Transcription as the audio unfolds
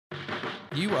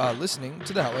You are listening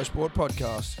to the Hello Sport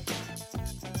Podcast.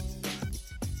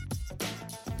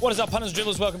 What is up, punters and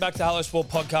dribblers? Welcome back to the Hello Sport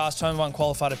Podcast, home of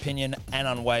unqualified opinion and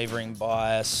unwavering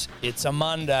bias. It's a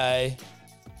Monday.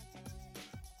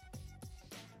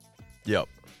 Yep,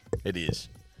 it is.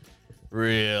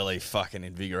 Really fucking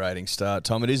invigorating start,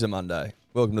 Tom. It is a Monday.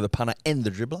 Welcome to the punter and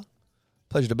the dribbler.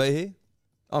 Pleasure to be here.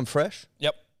 I'm fresh.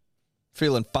 Yep.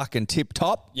 Feeling fucking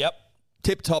tip-top. Yep.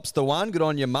 Tip-top's the one. Good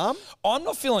on your mum. I'm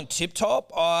not feeling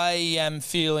tip-top. I am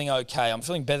feeling okay. I'm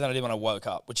feeling better than I did when I woke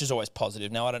up, which is always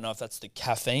positive. Now, I don't know if that's the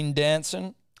caffeine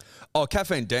dancing. Oh,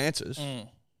 caffeine dances.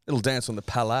 It'll dance on the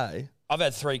palais. I've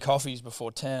had 3 coffees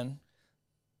before 10.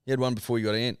 You had one before you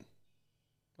got in.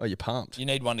 Oh, you're pumped. You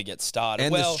need one to get started.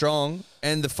 And the strong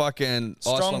and the fucking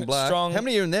Strong- Iceland Black. strong- How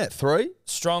many are in there? 3?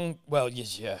 Strong, well,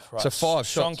 yeah, right. So 5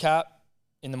 Strong shots. cap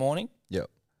in the morning. Yep.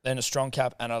 Then a strong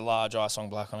cap and a large Iceland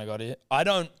Black when I got here. I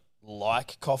don't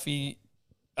like coffee.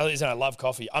 At least I love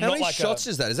coffee. I'm How not many like shots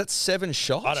is that? Is that 7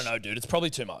 shots? I don't know, dude. It's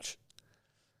probably too much.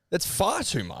 That's far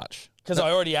too much. Because I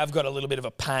already have got a little bit of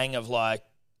a pang of like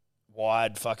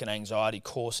wide fucking anxiety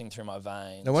coursing through my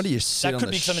veins. No wonder you sit That on could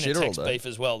the be something in shit all text day. beef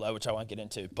as well, though, which I won't get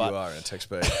into. You But are in a text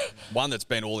beat. One that's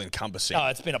been all-encompassing. oh,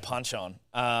 it's been a punch on.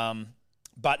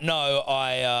 But no,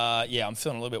 I'm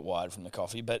feeling a little bit wired from the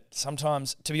coffee. But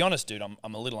sometimes, to be honest, dude,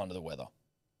 I'm a little under the weather.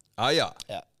 Oh, yeah.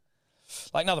 Yeah,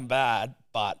 like nothing bad,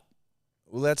 but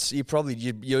Well, that's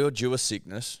you're due a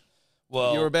sickness.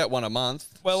 well, You're about one a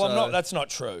month. well, I'm so- not. That's not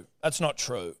true. That's not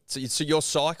true. So your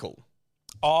cycle,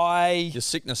 I your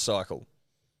sickness cycle,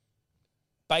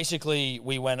 basically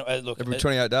we went look every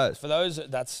 28 days. for those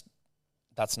that's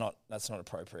not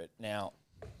appropriate. Now,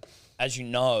 as you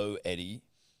know, Eddie,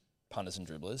 punters and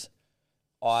dribblers,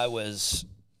 I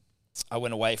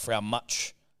went away for our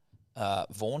much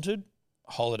vaunted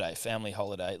family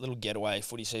holiday, little getaway.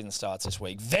 Footy season starts this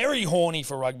week. Very horny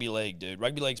for rugby league, dude.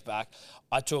 Rugby league's back.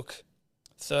 I took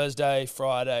Thursday,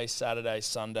 Friday, Saturday,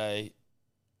 Sunday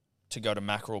to go to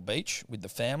Mackerel Beach with the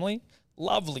family.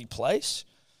 Lovely place.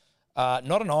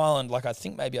 Not an island, like I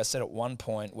think maybe I said at one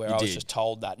point where You I was did. just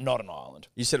told that. Not an island.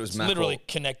 You said it was It's Mackerel, literally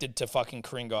connected to fucking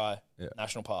Ku-ring-gai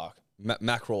National Park.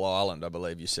 Mackerel Island, I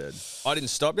believe you said. I didn't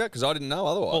stop you because I didn't know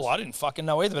otherwise. Well, I didn't fucking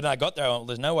know either, but then I got there. I went,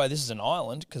 there's no way this is an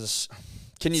island because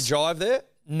Can you drive there?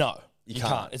 no, You you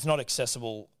can't. can't. It's not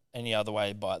accessible any other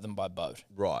way than by boat.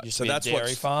 Right. Used So to be a that's dairy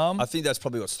what's farm. I think that's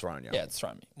probably what's thrown you. Yeah, it's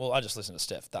thrown me. Well, I just listened to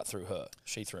Steph. That threw her.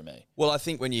 She threw me. Well, I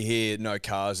think when you hear no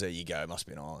cars there, you go, it must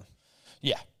be an island.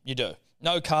 Yeah, you do.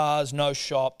 No cars, no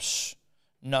shops,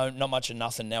 not much of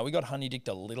nothing. Now, we got honey-dicked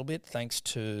a little bit thanks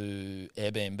to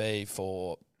Airbnb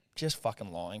for just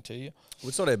fucking lying to you. Well,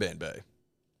 it's not Airbnb.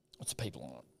 What's the people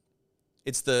on it?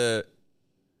 It's the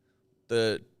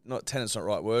not tenant's not the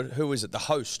right word. Who is it? The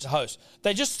host. The host.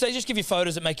 They just give you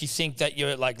photos that make you think that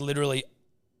you're like literally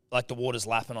like the water's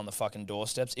lapping on the fucking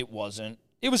doorsteps. It wasn't.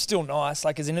 It was still nice,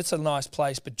 like as in it's a nice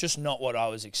place, but just not what I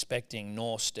was expecting,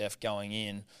 nor Steph going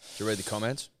in. Did you read the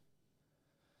comments?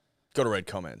 Got to read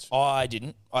comments. I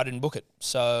didn't book it.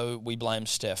 So we blame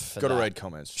Steph for Got to that. read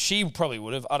comments. She probably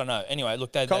would have. I don't know. Anyway,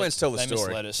 look, they Comments tell the they story.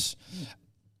 misled us.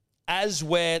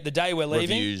 The day we're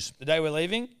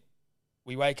leaving,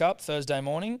 we wake up Thursday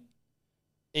morning,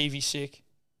 Evie's sick,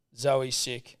 Zoe's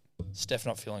sick, Steph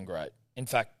not feeling great. In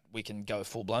fact, we can go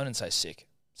full blown and say sick.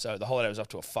 So the holiday was up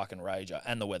to a fucking rager,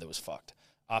 and the weather was fucked.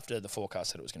 After the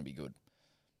forecast said it was going to be good.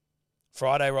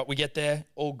 Friday, right, we get there,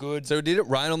 all good. So did it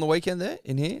rain on the weekend there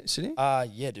in here, Sydney?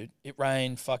 Yeah, dude. It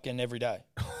rained fucking every day.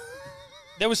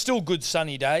 There was still good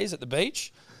sunny days at the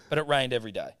beach, but it rained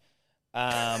every day.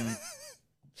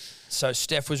 So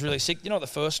Steph was really sick. You know, the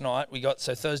first night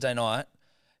so Thursday night,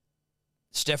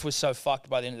 Steph was so fucked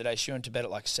by the end of the day. She went to bed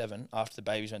at like 7 after the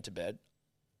babies went to bed.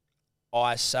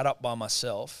 I sat up by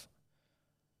myself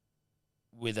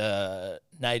with a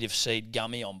native seed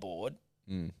gummy on board.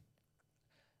 Mm.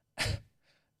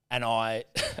 And I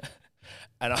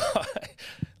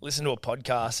listened to a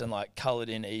podcast and like coloured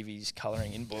in Evie's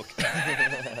colouring in book.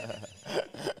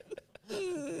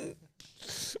 Do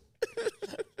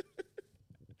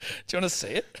you want to see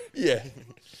it? Yeah.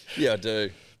 Yeah, I do.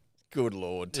 Good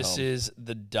Lord, Tom. This is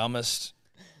the dumbest.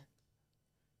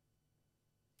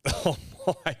 Oh,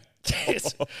 my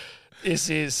This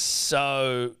is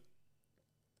so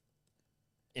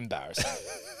embarrassing.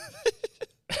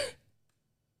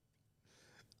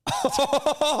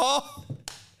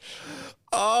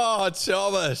 Oh,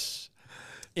 Thomas.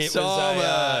 It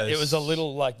Thomas. was a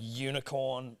little like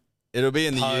unicorn. It'll be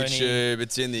in the Pony. YouTube.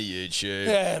 It's in the YouTube.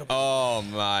 Yeah, it'll be- Oh,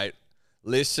 mate.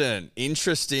 Listen,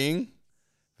 interesting.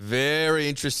 Very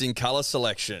interesting colour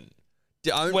selection.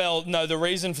 Well, no, the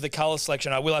reason for the colour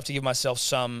selection, I will have to give myself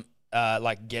some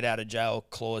like get out of jail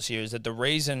clause here is that the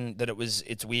reason that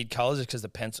it's weird colours is because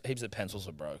heaps of the pencils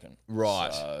are broken.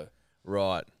 Right. So,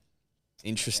 Right.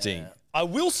 Interesting. yeah. I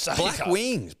will say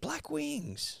Black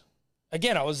wings.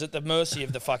 again, I was at the mercy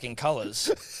of the fucking colours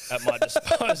at my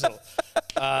disposal.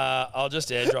 I'll just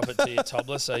airdrop it to you,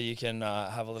 Tobler, so you can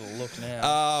have a little look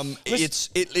now.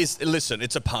 Listen,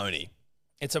 it's a pony.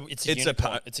 It's a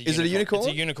unicorn. It's a Is it a unicorn?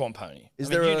 It's a unicorn pony. Is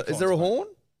there a horn?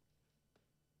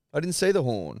 I didn't see the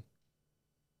horn.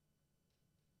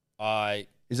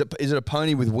 Is it a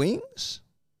pony with wings?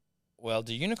 Well,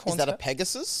 do unicorns Is that a have-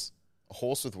 Pegasus? A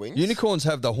horse with wings? Unicorns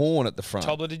have the horn at the front.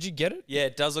 Tobler, did you get it? Yeah,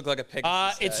 it does look like a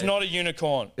Pegasus. It's not a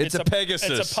unicorn. It's a Pegasus.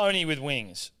 It's a pony with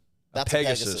wings. That's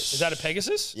Pegasus. a Pegasus. Is that a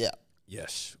Pegasus? Yeah.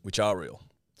 Yes, which are real.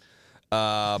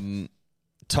 Tom,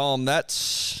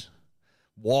 that's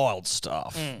wild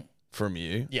stuff from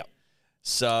you. Yep.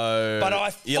 So, But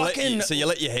I you fucking- you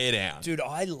let your hair down. Dude,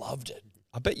 I loved it.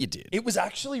 I bet you did. It was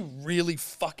actually really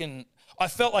fucking... I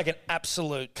felt like an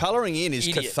absolute... Colouring in is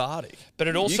Idiot. cathartic, But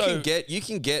it also... you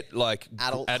can get like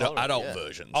Adult colouring, yeah.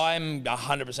 versions. I'm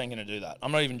 100% going to do that.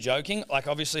 I'm not even joking. Like,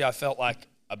 obviously, I felt like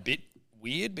a bit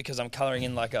weird because I'm colouring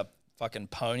in like a fucking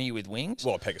pony with wings.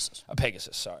 Well, Pegasus A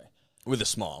Pegasus, sorry. with a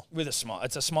smile. With a smile.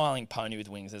 It's a smiling pony with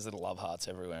wings. There's little love hearts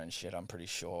everywhere and shit, I'm pretty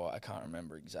sure. I can't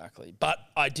remember exactly. But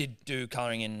I did do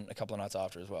colouring in a couple of nights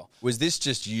after as well. Was this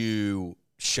just you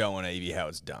showing Evie how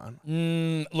it's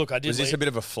done? Look, I did Was this leave- a bit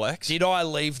of a flex? Did I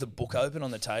leave the book open on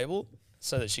the table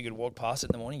so that she could walk past it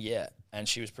in the morning? Yeah. And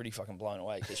she was pretty fucking blown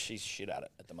away because she's shit at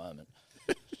it at the moment.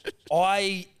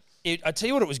 I tell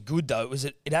you what, it was good though.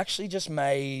 It actually just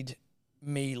made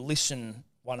me listen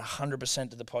 100%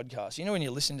 to the podcast. You know when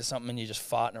you're listening to something and you're just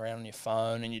farting around on your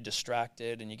phone and you're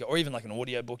distracted and you go, or even like an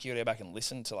audio book, you go back and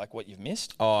listen to like what you've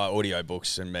missed. Oh, audio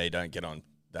books and me don't get on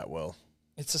that well.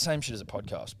 It's the same shit as a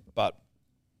podcast. But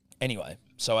anyway,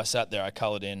 so I sat there, I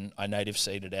coloured in, I native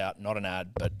seeded out, not an ad,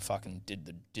 but fucking did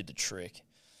the trick.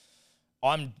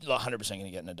 I'm 100% going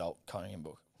to get an adult colouring in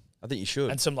book. I think you should.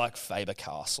 And some like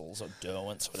Faber-Castells or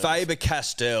Derwents.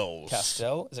 Faber-Castells.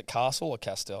 Castell? Is it Castle or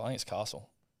Castell? I think it's Castle.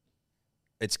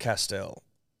 It's Castell.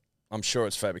 I'm sure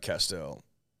it's Faber-Castell.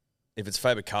 If it's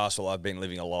Faber-Castell, I've been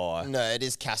living a lie. No, it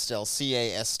is Castell.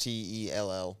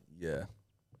 Castell. Yeah.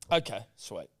 Okay,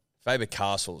 sweet.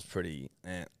 Faber-Castell is pretty...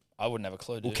 I wouldn't have a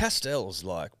clue, dude. Well, Castell's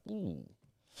like... Ooh.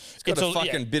 It's got It's a a-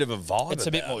 fucking yeah. bit of a vibe. It's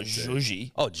a bit about more it, dude.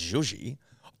 zhuzhy. Oh, zhuzhy.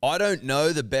 I don't know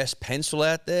the best pencil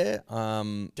out there.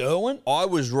 Derwent? I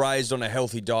was raised on a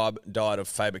healthy diet of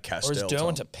Faber-Castell. Or is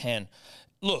Derwent Tom. a pen?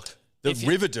 Look. The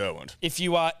River Derwent. If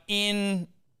you are in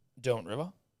Derwent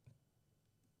River,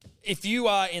 if you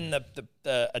are in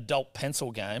the adult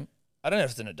pencil game, I don't know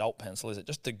if it's an adult pencil, is it?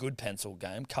 Just the good pencil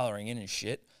game, colouring in and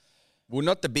shit. Well,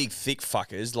 not the big thick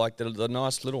fuckers, like the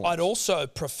nice little ones. I'd also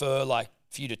prefer like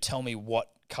for you to tell me what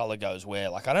colour goes where.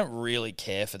 Like I don't really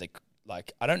care for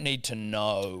I don't need to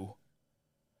know.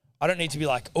 I don't need to be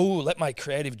like, oh, let my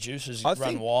creative juices run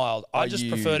think- wild. I just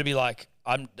you- prefer to be like,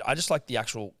 I just like the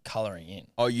actual colouring in.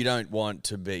 Oh, you don't want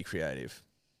to be creative.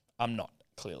 I'm not,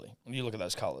 clearly. When you look at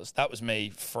those colours, that was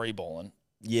me freeballing.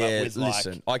 Yeah, with,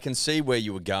 listen, I can see where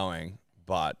you were going,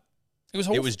 but It was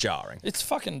it awful. was jarring. It's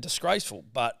fucking disgraceful,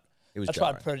 but It was that's why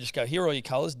I'd jarring. prefer to just go, here are all your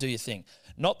colours, do your thing.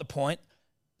 Not the point.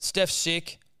 Steph's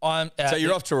sick. I'm So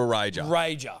you're off to a rager.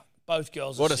 Rager. Both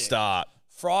girls are What a sick. start.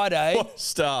 Friday, What a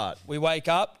start. we wake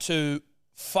up to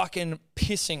fucking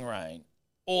pissing rain.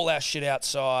 All our shit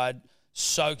outside,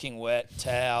 soaking wet,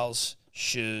 towels,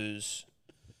 shoes.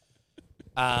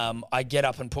 I get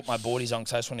up and put my boardies on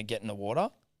because I just want to get in the water.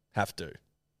 Have to.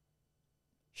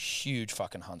 Huge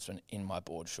fucking huntsman in my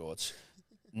board shorts.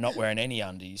 Not wearing any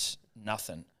undies,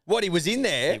 nothing. What, he was in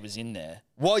there He was in there.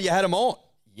 while you had him on?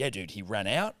 Yeah, dude, he ran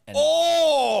out and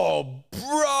Oh,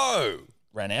 bro.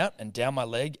 ran out and down my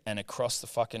leg and across the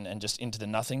fucking and just into the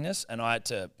nothingness. And I had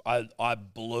to, I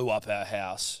blew up our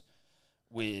house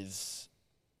with,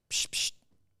 psh, psh.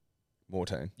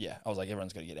 Mortain. Yeah, I was like,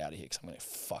 everyone's got to get out of here because I'm going to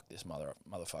fuck this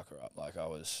motherfucker up. Like I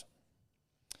was.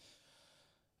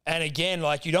 And again,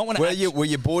 like you don't want to. Were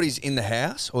your boardies in the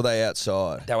house or were they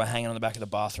outside? They were hanging on the back of the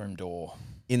bathroom door.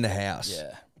 In the house.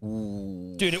 Yeah.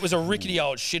 Dude, it was a rickety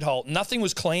old shithole. Nothing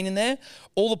was clean in there.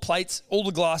 All the plates, all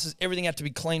the glasses, everything had to be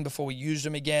cleaned before we used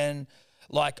them again.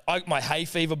 Like, my hay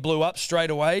fever blew up straight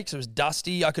away because it was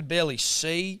dusty. I could barely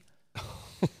see.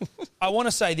 I want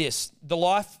to say this. The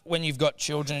life when you've got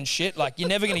children and shit, like, you're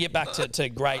never going to get back to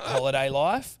great holiday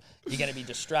life. You're going to be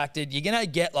distracted. You're going to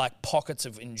get, like, pockets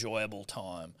of enjoyable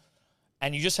time.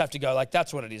 And you just have to go, like,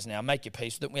 that's what it is now. Make your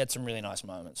peace with it. We had some really nice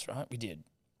moments, right? We did.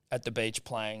 At the beach,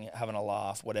 playing, having a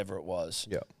laugh, whatever it was.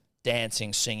 Yeah.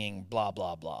 Dancing, singing, blah,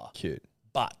 blah, blah. Cute.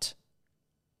 But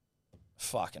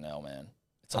Fucking hell, man.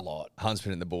 It's a lot.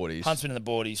 Huntsman in the boardies. Huntsman in the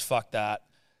boardies, fuck that.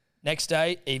 Next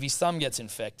day, Evie's thumb gets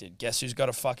infected. Guess who's got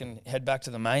to fucking head back to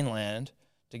the mainland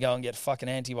to go and get fucking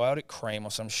antibiotic cream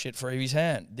or some shit for Evie's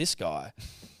hand? This guy.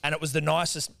 And it was the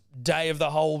nicest day of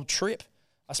the whole trip.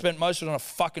 I spent most of it on a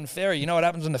fucking ferry. You know what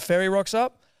happens when the ferry rocks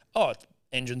up? Oh,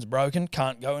 engine's broken,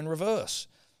 can't go in reverse.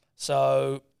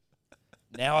 So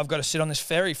now I've got to sit on this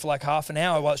ferry for like half an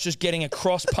hour while it's just getting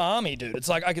across Palmy, dude. It's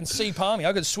like I can see Palmy.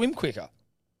 I could swim quicker.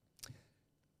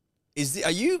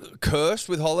 Are you cursed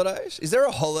with holidays? Is there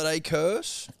a holiday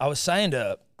curse? I was saying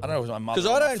to, I don't know if it was my mother Because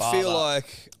or I my don't father. feel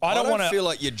like I don't feel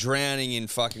like you're drowning in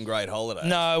fucking great holidays.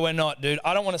 No, we're not, dude.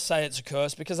 I don't want to say it's a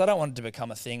curse because I don't want it to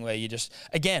become a thing where you just,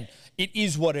 again, it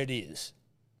is what it is.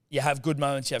 You have good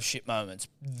moments, you have shit moments.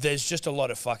 There's just a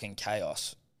lot of fucking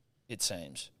chaos, it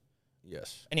seems.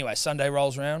 Yes. Anyway, Sunday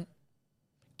rolls around.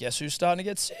 Guess who's starting to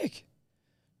get sick?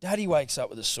 Daddy wakes up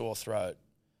with a sore throat.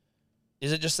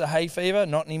 Is it just a hay fever?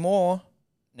 Not anymore.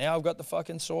 Now I've got the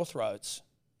fucking sore throats.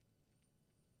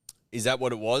 Is that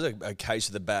what it was? A case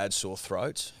of the bad sore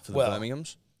throats for the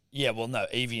Birminghams? Yeah, well, no.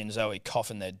 Evie and Zoe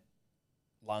coughing their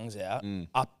lungs out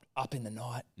up in the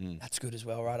night. That's good as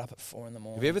well, right? Up at 4 a.m.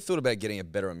 Have you ever thought about getting a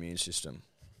better immune system?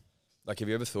 Like, have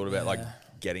you ever thought about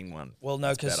getting one? Well,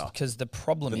 no, that's better because the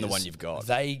problem than is the one you've got.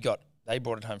 They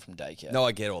brought it home from daycare. No,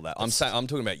 I get all that. I'm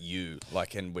talking about you,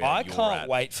 like, and where I you're can't at.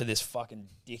 wait for this fucking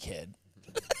dickhead.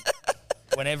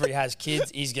 Whenever he has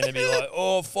kids, he's going to be like,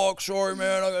 "Oh fuck, sorry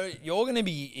man." You're going to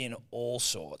be in all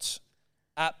sorts,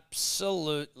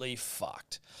 absolutely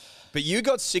fucked. But you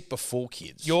got sick before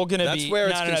kids. You're going to That's be where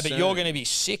it's no, but concerning. you're going to be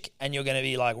sick and you're going to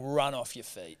be like run off your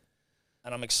feet.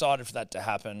 And I'm excited for that to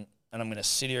happen. And I'm going to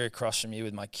sit here across from you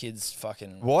with my kids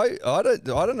fucking. Why? I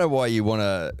don't know why you want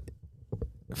to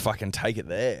fucking take it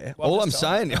there. Well, all I'm just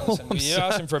saying, you're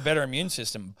asking for a better immune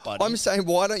system, buddy. I'm saying,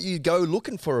 why don't you go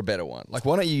looking for a better one? Like,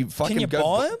 why don't you fucking Can you go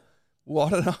buy them? Well, I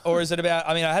don't know. Or is it about?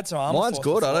 I mean, I had some armor. Mine's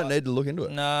good. I don't need to look into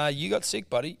it. Nah, you got sick,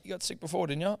 buddy. You got sick before,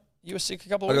 didn't you? You were sick a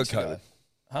couple of I got weeks ago. COVID.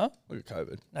 Huh? I got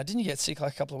COVID. No, didn't you get sick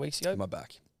like a couple of weeks ago? My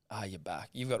back. Ah, you're back.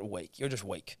 You've got a weak. You're just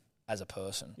weak as a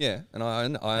person. Yeah, and I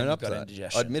own And up you've to got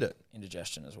that. I admit it.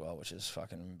 Indigestion as well, which is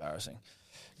fucking embarrassing.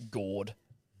 Gourd.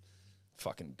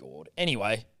 Fucking gourd.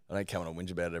 Anyway. I don't come on and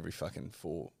whinge about it every fucking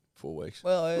four weeks.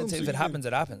 Well, I'm if sick it again. happens,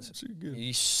 it happens. sick again.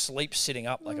 You sleep sitting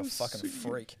up like a I'm fucking sick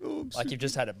freak. again. I'm Like sick you've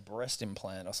just had a breast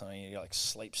implant or something. You like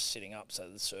sleep sitting up, so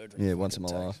the surgery. Yeah, once in my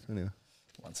fucking life. Anyway.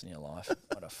 Once in your life.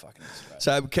 What a fucking disgrace.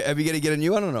 So, have you got to get a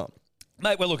new one or not?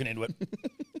 Mate, we're looking into it.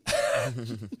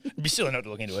 It'd be silly not to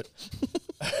look into it.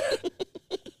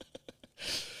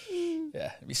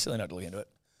 Yeah, it'd be silly not to look into it.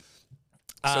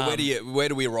 So where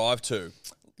do we arrive to?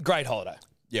 Great holiday.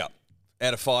 Yeah,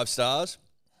 out of 5 stars.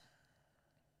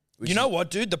 You know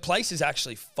what, dude? The place is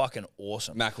actually fucking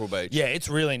awesome. Mackerel Beach. Yeah, it's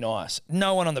really nice.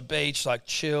 No one on the beach, like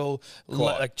chill.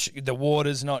 Quiet. The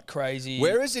water's not crazy.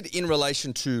 Where is it in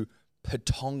relation to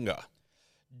Patonga,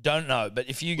 Don't know, but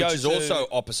if you go which is to, also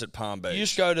opposite Palm Beach? you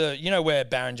just go to, you know where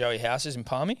Baron Joey House is in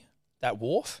Palmy? That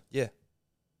wharf? Yeah,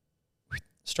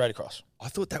 Straight across. I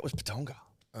thought that was Patonga.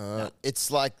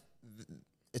 It's like,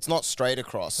 it's not straight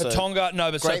across. So Patonga,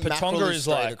 no, but so Great Mackerel Patonga is is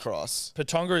straight like, across.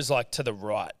 Patonga is like to the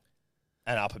right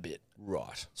and up a bit.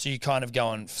 Right. So you kind of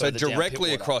going So further down directly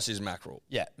Pittwater. across is Mackerel.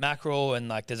 Yeah, mackerel and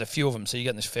like there's a few of them. So you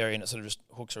get in this ferry and it sort of just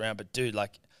hooks around. But dude,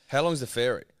 like, How long's the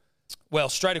ferry? well,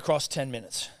 straight across 10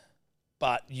 minutes.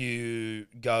 But you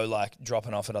go like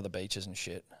dropping off at other beaches and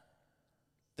shit.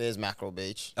 There's Mackerel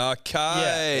Beach.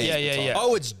 Okay. Yeah.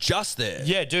 Oh, it's just there.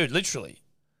 Yeah, dude, literally.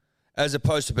 As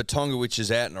opposed to Patonga, which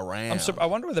is out and around. I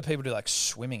wonder whether people do like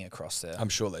swimming across there. I'm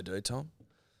sure they do, Tom.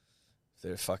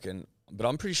 They're fucking... But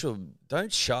I'm pretty sure...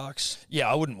 Don't sharks Yeah,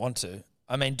 I wouldn't want to.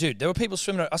 I mean, dude, there were people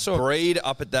swimming. I saw. breed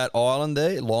up at that island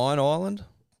there, Lion Island?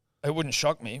 It wouldn't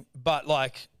shock me, but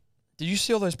like, did you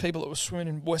see all those people that were swimming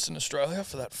in Western Australia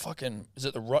for that fucking? Is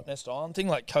it the Rottnest Island thing?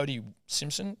 Like Cody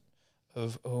Simpson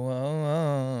of.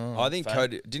 I think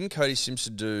didn't Cody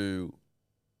Simpson do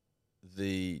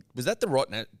the... Was that the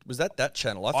Rottnest? Was that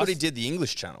channel? I thought he did the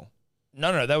English channel.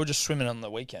 No, they were just swimming on the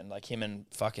weekend, like him and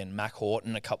fucking Mac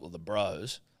Horton, a couple of the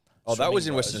bros. Oh, that was in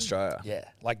Swimming Western bros. Australia. Yeah,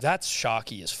 like that's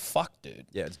sharky as fuck, dude.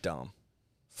 Yeah, it's dumb.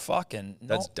 Fucking,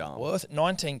 That's not dumb. Worth it.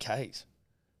 19 Ks.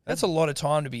 That's a lot of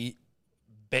time to be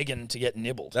begging to get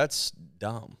nibbled. That's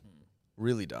dumb.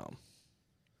 Really dumb.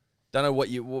 Don't know what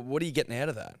are you getting out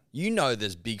of that? You know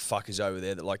there's big fuckers over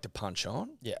there that like to punch on,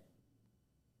 Yeah,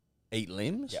 eat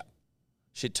limbs. Yeah.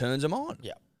 Shit turns them on.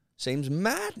 yeah. Seems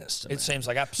madness to me. It seems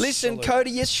like absolutely. Listen,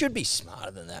 Cody, you should be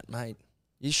smarter than that, mate.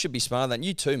 You should be smarter than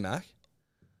you too, Mac.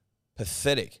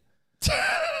 Pathetic.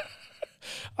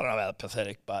 I don't know about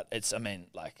pathetic, but it's, I mean,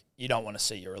 like, you don't want to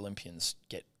see your Olympians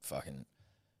get fucking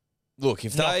Look,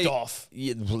 if knocked they off.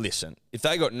 Yeah, well, listen, if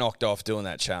they got knocked off doing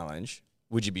that challenge,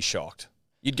 would you be shocked?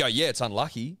 You'd go, yeah, it's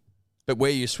unlucky, but where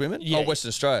are you swimming? Yeah. Oh, Western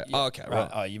Australia. Yeah, Oh, okay, right.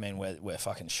 Oh, you mean where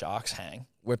fucking sharks hang?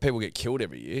 Where people get killed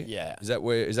every year. Yeah. Is that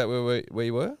where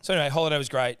you were? So anyway, holiday was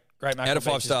great. Great Mackerel Out of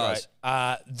 5 Beach is stars.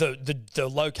 great. The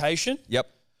location, Yep.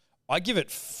 I give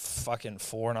it fucking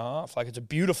 4.5. Like, it's a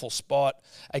beautiful spot.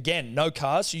 Again, no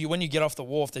cars. So when you get off the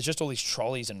wharf, there's just all these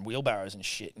trolleys and wheelbarrows and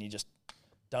shit, and you just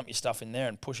dump your stuff in there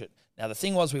and push it. Now, the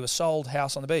thing was, we were sold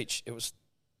house on the beach. It was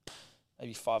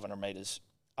maybe 500 metres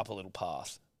up a little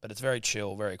path, but it's very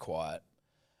chill, very quiet.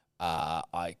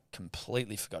 I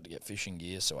completely forgot to get fishing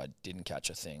gear, so I didn't catch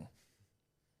a thing.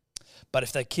 But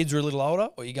if their kids are a little older,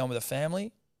 or you're going with a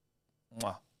family,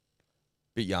 mwah.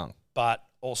 Bit young. But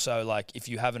also, like, if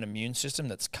you have an immune system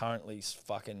that's currently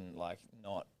fucking, like,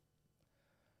 not,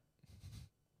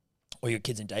 or your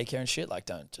kids in daycare and shit, like,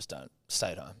 don't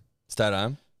stay at home. Stay at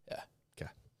home. Yeah.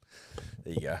 Okay.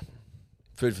 There you go.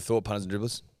 Food for thought, punters and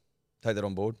dribblers. Take that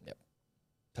on board. Yep.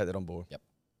 Take that on board. Yep.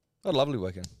 What a lovely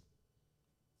weekend.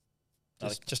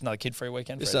 Just another kid-free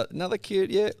weekend. Just Fred? another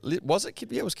kid, yeah. Was it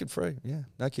kid? Yeah, it was kid-free. Yeah,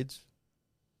 no kids.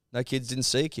 No kids. Didn't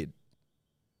see a kid.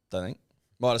 Don't think.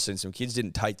 Might have seen some kids.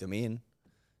 Didn't take them in.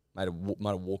 Might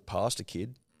have walked past a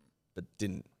kid, but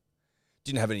didn't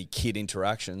have any kid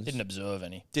interactions. Didn't observe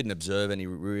any. Didn't observe any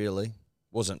really.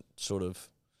 Wasn't sort of,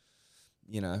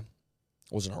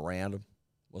 wasn't around them.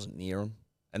 Wasn't near them.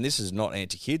 And this is not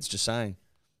anti-kids. Just saying,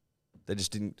 they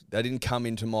didn't come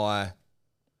into my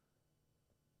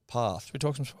path. Should we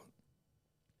talk some sport?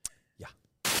 Yeah.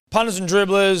 Punters and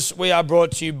dribblers, we are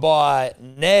brought to you by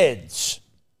Neds,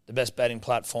 the best betting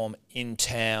platform in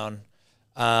town.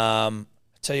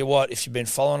 Tell you what, if you've been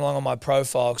following along on my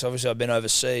profile, because obviously I've been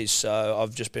overseas, so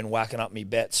I've just been whacking up me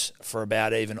bets for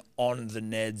about even on the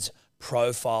Neds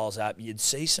profiles app. You'd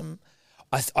see some.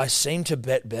 I seem to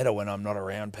bet better when I'm not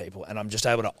around people, and I'm just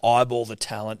able to eyeball the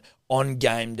talent on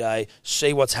game day,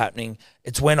 see what's happening.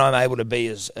 It's when I'm able to be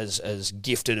as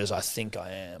gifted as I think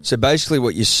I am. So basically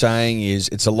what you're saying is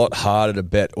it's a lot harder to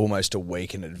bet almost a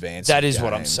week in advance. That of is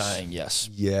what I'm games. saying, yes.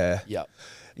 Yeah.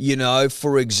 Yep.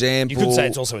 For example... You could say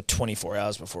it's also at 24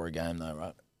 hours before a game, though,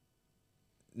 right?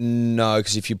 No,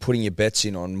 because if you're putting your bets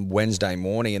in on Wednesday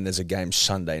morning and there's a game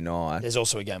Sunday night... There's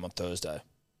also a game on Thursday.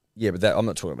 Yeah, but I'm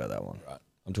not talking about that one. Right.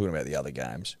 I'm talking about the other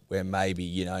games where maybe,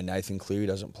 Nathan Cleary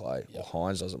doesn't play or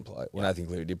Hines doesn't play. Well, Nathan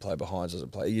Cleary did play, but Hines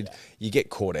doesn't play. You get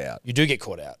caught out, You do get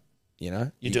caught out. you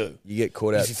know? You do. You get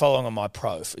caught out. If you're following on my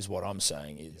prof, is what I'm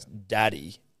saying is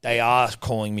Daddy. They are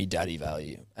calling me Daddy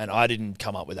value, and I didn't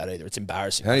come up with that either. It's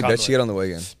embarrassing. How many bets you get on the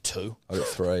weekend? 2. I got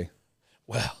 3.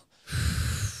 Well,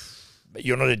 but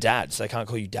you're not a dad, so they can't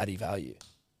call you Daddy value.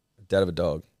 Dad of a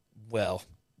dog. Well,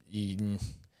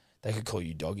 they could call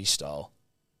you Doggy style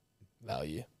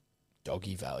value,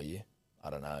 Doggy value. I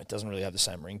don't know. It doesn't really have the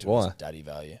same ring to Why? it as Daddy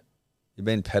value. You've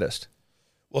been pedest.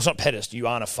 Well, it's not pedest. You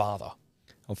aren't a father.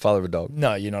 I'm father of a dog.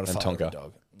 No, you're not a And father of Tonka. a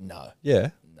dog. No, Yeah.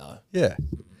 no. Yeah.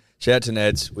 Shout out to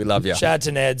Neds. We love you. Shout out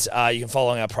to Neds. You can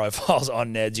follow our profiles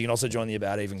on Neds. You can also join the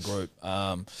About Even group,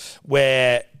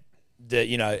 where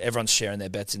everyone's sharing their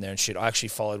bets in there and shit. I actually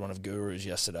followed one of Guru's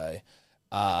yesterday,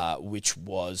 which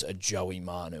was a Joey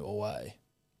Manu away.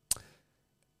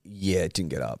 Yeah, it didn't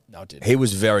get up. No, it didn't. He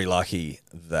was very lucky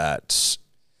that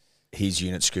his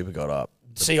unit scooper got up.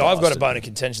 The See, I've got a bastard. bone of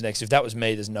contention next. If that was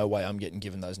me, there's no way I'm getting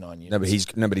given those 9 units. But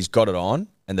he's got it on,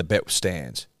 and the bet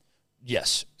stands.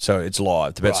 Yes. So it's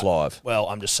live. The bet's Right. live. Well,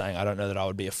 I'm just saying I don't know that I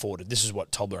would be afforded. This is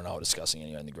what Tobler and I were discussing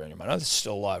anyway in the green room. I know this is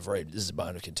still a live read. This is a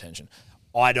bone of contention.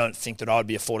 I don't think that I would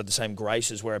be afforded the same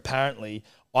graces where apparently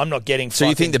I'm not getting So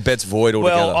you think the bet's void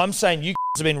altogether? Well, I'm saying you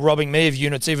have been robbing me of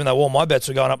units even though all my bets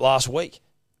were going up last week.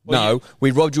 Well, no,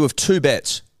 we robbed you of 2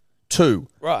 bets. 2.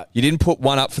 Right. You didn't put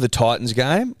one up for the Titans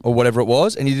game or whatever it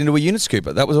was, and you didn't do a unit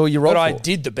scooper. That was all you robbed But I for.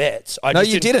 did the bets. No,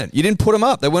 you didn't. You didn't put them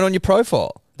up. They weren't on your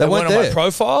profile. They weren't on there. my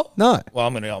profile? No. Well,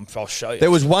 I'll show you. There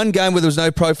was one game where there was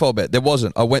no profile bet. There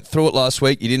wasn't. I went through it last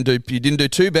week. You didn't do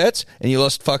 2 bets, and you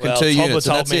lost fucking 2 units,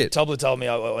 and that's it. Tobler told me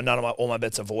all my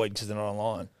bets are void because they're not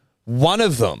online. One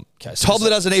of them. Okay, so Tobler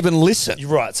doesn't even listen. You're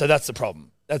right. So that's the problem.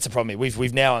 That's the problem.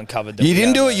 We've now uncovered that You we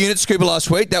didn't have do a unit scooper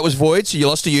last week. That was void, so you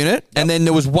lost a unit. And then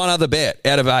there was one other bet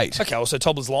out of 8. Okay, well, so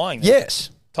Tobler's lying then.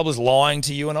 Yes. Tobler's lying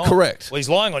to you and I. Correct. Well, he's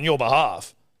lying on your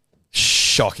behalf.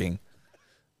 Shocking.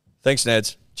 Thanks,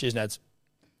 Neds. Cheers, Neds.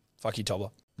 Fuck you,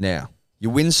 Tobler. Now, you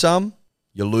win some,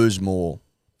 you lose more.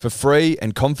 For free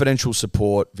and confidential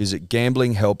support, visit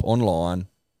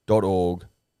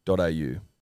gamblinghelponline.org.au.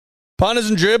 Punters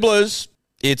and dribblers,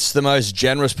 it's the most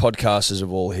generous podcasters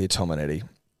of all here, Tom and Eddie.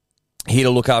 here to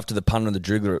look after the punter and the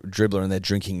dribbler and their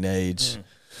drinking needs.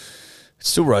 It's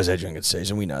still rosé drinking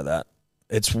season. We know that.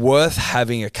 It's worth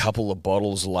having a couple of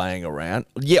bottles laying around.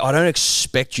 Yeah, I don't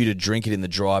expect you to drink it in the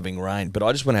driving rain, but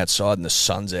I just went outside and the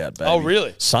sun's out, baby. Oh,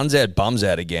 really? Sun's out, bum's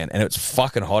out again, and it's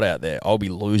fucking hot out there. I'll be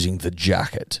losing the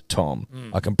jacket,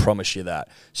 Tom. I can promise you that.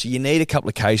 So you need a couple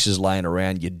of cases laying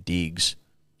around your digs.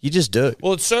 You just do.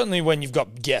 Well, it's certainly when you've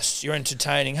got guests, you're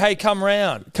entertaining. Hey, come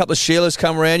round. A couple of Sheilas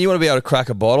come around. You want to be able to crack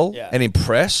a bottle Yeah. and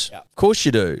impress? Yeah. Of course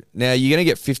you do. Now, you're going to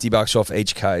get $50 off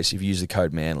each case if you use the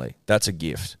code MANLY. That's a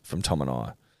gift from Tom and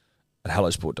I at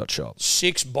hellosport.shop.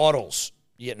 6 bottles.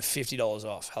 You're getting $50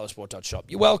 off. Hellosport.shop.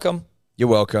 You're welcome. You're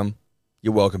welcome.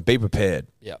 You're welcome. Be prepared.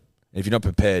 Yeah. And if you're not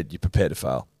prepared, you're prepared to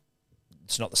fail.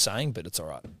 It's not the saying, but it's all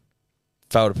right.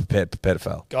 Fail to prepare, prepare to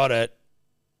fail. Got it.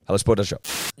 hellosport.shop.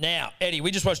 Now, Eddie,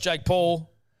 we just watched Jake Paul,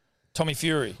 Tommy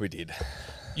Fury. We did.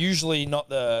 Usually not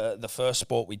the first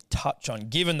sport we touch on,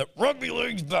 given that rugby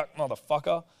league's back,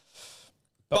 motherfucker.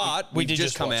 But we we've did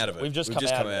just come watch out of it. We've just come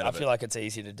out of it. I feel like it's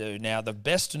easy to do. Now, the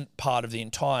best part of the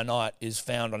entire night is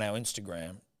found on our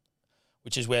Instagram,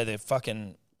 which is where the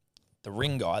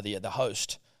ring guy, the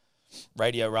host,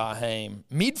 Radio Raheem,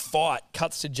 mid-fight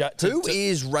cuts to Who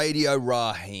is Radio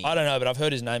Raheem? I don't know, but I've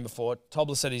heard his name before.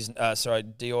 Tobler said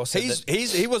Dior said that.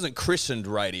 He wasn't christened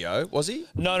Radio, was he?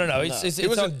 No. He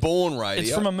wasn't born Radio.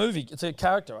 It's from a movie. It's a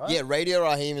character, right? Yeah, Radio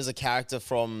Raheem is a character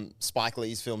from Spike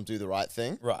Lee's film Do the Right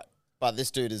Thing. Right. But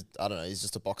this dude is, I don't know, he's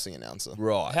just a boxing announcer.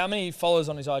 Right. How many followers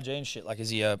on his IG and shit? Like, is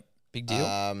he a big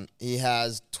deal? He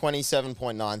has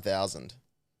 27.9 thousand.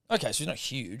 Okay, so he's not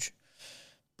huge,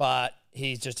 but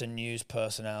he's just a news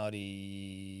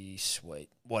personality. Sweet.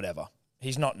 Whatever.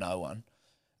 He's not no one.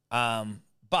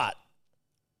 But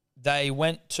they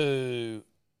went to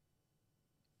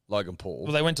Logan Paul.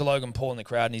 Well, they went to Logan Paul in the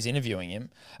crowd and he's interviewing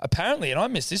him. Apparently, and I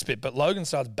missed this bit, but Logan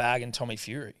starts bagging Tommy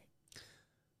Fury.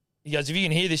 He goes, if you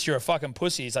can hear this, you're a fucking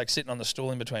pussy. He's like sitting on the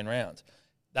stool in between rounds.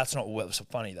 That's not what was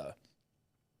funny, though.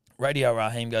 Radio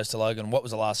Raheem goes to Logan, what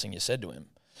was the last thing you said to him?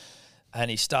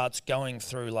 And he starts going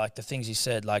through, like, the things he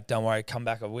said, like, don't worry, come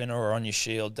back a winner or on your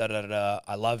shield, da-da-da-da,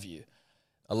 I love you.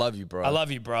 I love you, bro. I love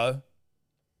you, bro.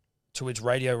 To which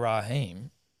Radio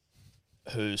Raheem,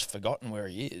 who's forgotten where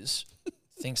he is,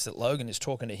 thinks that Logan is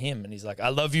talking to him, and he's like, I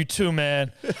love you too,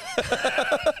 man.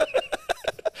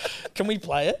 Can we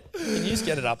play it? Can you just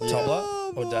get it up,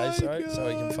 Tobler? Or Dave, sorry, so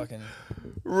we can fucking...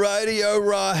 Radio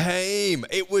Raheem.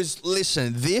 It was,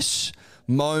 listen, this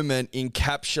moment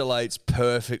encapsulates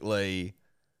perfectly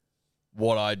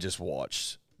what I just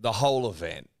watched. The whole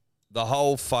event. The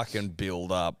whole fucking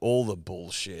build-up. All the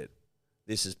bullshit.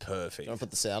 This is perfect. You want to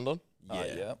put the sound on?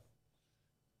 yeah.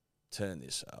 Turn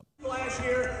this up. Last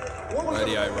year, what was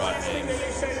Radio the last thing Raheem. that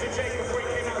you said to Jake before you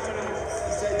came out tonight?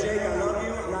 You said, Jake, I love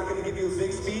you. I'm not going to give you a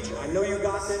big speech. I know you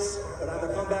got this, but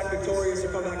either come back victorious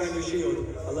or come back on your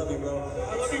shield. I love you, bro.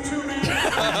 I love you too, man.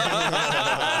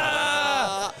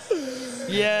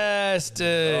 Yes,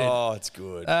 dude. Oh, it's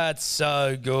good. That's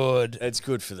so good. It's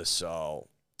good for the soul.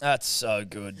 That's so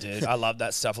good, dude. I love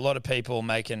that stuff. A lot of people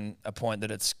making a point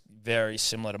that it's very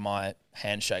similar to my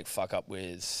handshake fuck up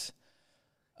with...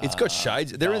 It's got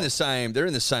shades. They're in the same. They're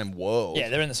in the same world. Yeah,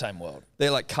 they're in the same world. They're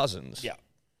like cousins. Yeah.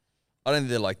 I don't think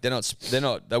they're like. They're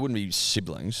not. They wouldn't be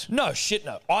siblings. No, shit,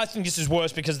 no. I think this is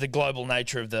worse because of the global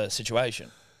nature of the situation.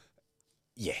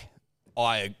 Yeah.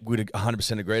 I would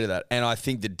 100% agree to that. And I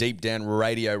think that deep down,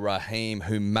 Radio Raheem,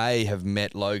 who may have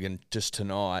met Logan just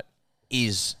tonight,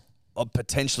 is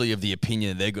potentially of the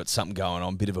opinion that they've got something going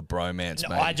on, bit of a bromance, No,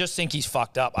 maybe. I just think he's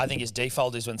fucked up. I think his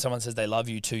default is when someone says they love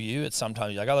you to you, it's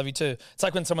sometimes you're like, I love you too. It's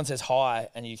like when someone says hi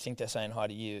and you think they're saying hi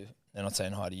to you, they're not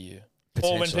saying hi to you.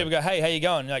 Or when people go, hey, how you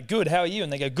going? You're like, good, how are you?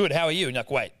 And they go, good, how are you? And you're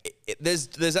like, wait.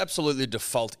 There's absolutely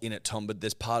default in it, Tom, but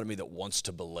there's part of me that wants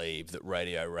to believe that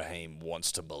Radio Raheem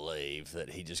wants to believe that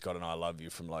he just got an I love you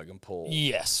from Logan Paul.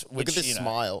 Yes. Look at this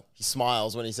smile. He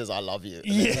smiles when he says, I love you.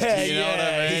 Yeah, You know what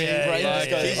I mean? yeah, brain yeah, just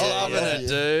goes, He's "Oh, loving yeah." it,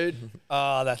 dude.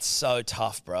 Oh, that's so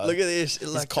tough, bro. Look at this.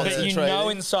 Like, But constant- you know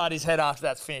concentrating. inside his head after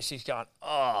that's finished, he's going,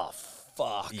 oh,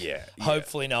 fuck. Yeah, yeah.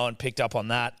 Hopefully no one picked up on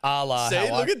that. A la see,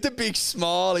 how look at the big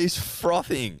smile. He's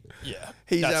frothing. Yeah.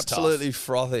 He's that's absolutely tough.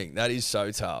 frothing. That is so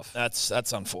tough. That's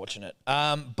unfortunate.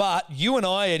 But you and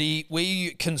I, Eddie,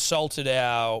 we consulted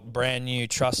our brand new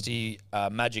trusty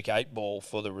Magic 8 Ball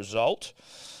for the result,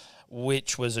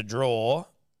 which was a draw.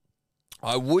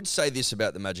 I would say this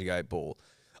about the Magic 8 Ball.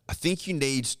 I think you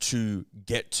need to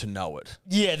get to know it.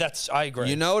 Yeah, I agree.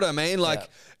 You know what I mean? Like,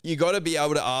 Yeah. you got to be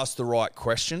able to ask the right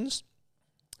questions.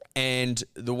 And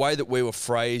the way that we were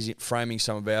framing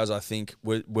some of ours, I think,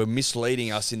 were misleading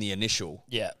us in the initial.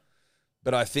 Yeah.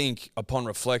 But I think upon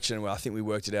reflection, I think we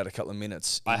worked it out a couple of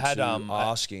minutes into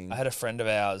asking. I had a friend of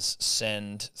ours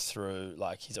send through,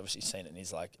 like, he's obviously seen it, and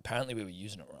he's like, apparently we were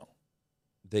using it wrong.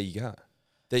 There you go.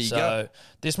 There you go. So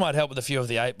this might help with a few of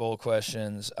the 8-ball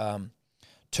questions.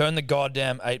 Turn the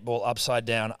goddamn 8-ball upside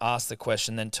down, ask the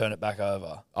question, then turn it back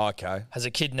over. Okay. Has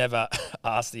a kid never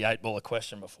asked the 8-ball a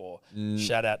question before?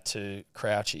 Shout out to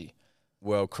Crouchy.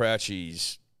 Well,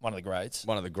 Crouchy's one of the greats.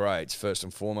 One of the greats, first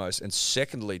and foremost. And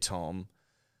secondly, Tom,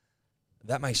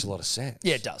 that makes a lot of sense.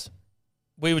 Yeah, it does.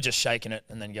 We were just shaking it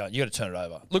and then going, you got to turn it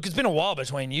over. Look, it's been a while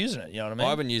between using it, you know what I mean? I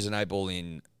haven't used an 8-ball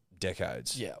in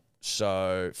decades. Yeah.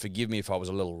 So forgive me if I was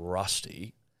a little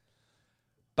rusty.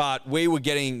 But we were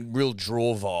getting real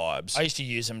draw vibes. I used to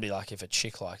use them to be like, if a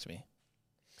chick liked me.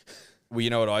 Well, you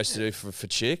know what I used to do for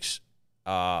chicks?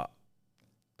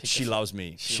 She loves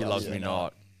me. She loves me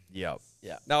not. Yep.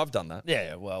 Yeah. No, I've done that.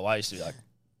 Yeah, well, I used to be like,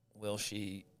 will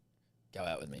she go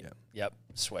out with me? Yeah. Yep,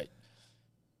 sweet.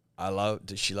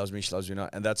 She loves me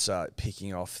not. And that's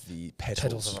picking off the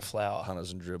petals of a flower.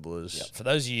 Punters and dribblers. Yep. For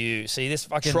those of you, see this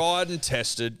fucking... Tried and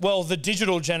tested. Well, the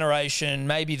digital generation,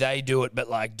 maybe they do it, but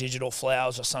like digital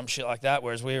flowers or some shit like that,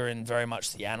 whereas we were in very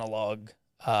much the analog,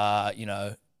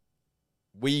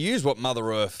 We use what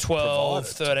Mother Earth 12,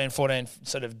 provided. 13, 14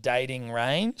 sort of dating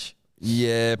range.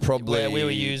 Yeah, probably. Where we were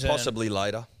using... Possibly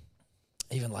later.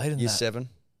 Even later than Year that. 7.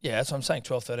 Yeah, that's what I'm saying,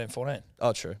 12, 13, 14.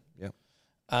 Oh, true. Yeah.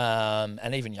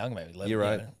 And even younger, maybe. 11, Year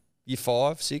 8. Year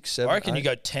 5, 6, 7, I reckon 8. you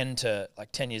go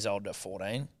 10 years old to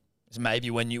 14 is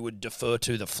maybe when you would defer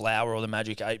to the flower or the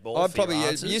magic 8 ball. I'd probably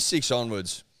year 6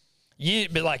 onwards.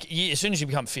 As soon as you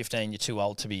become 15, you're too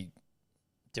old to be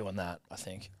doing that, I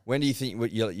think. When do you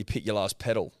think you pick your last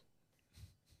pedal?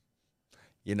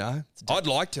 You know? I'd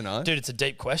like to know. Dude, it's a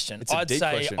deep question. It's a deep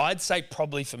question. I'd say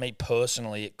probably for me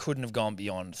personally, it couldn't have gone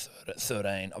beyond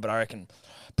 13. But I reckon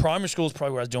primary school is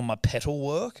probably where I was doing my petal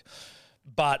work.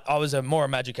 But I was more a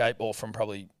magic 8 ball from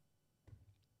probably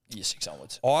year 6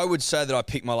 onwards. I would say that I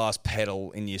picked my last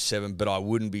pedal in year 7, but I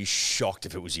wouldn't be shocked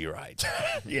if it was year 8.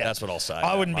 Yeah, that's what I'll say.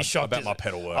 I wouldn't be shocked about my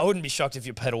pedal work. I wouldn't be shocked if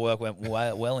your pedal work went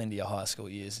well into your high school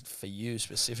years for you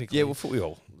specifically. Yeah, well, we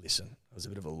all listen. I was a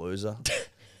bit of a loser.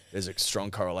 There's a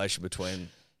strong correlation between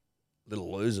little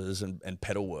losers and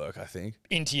pedal work, I think.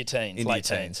 Into your teens, late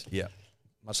teens. Yeah.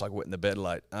 Much like wetting the bed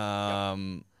late.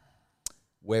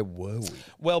 Where were we?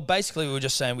 Well, basically, we were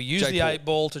just saying we used Jake the Paul. 8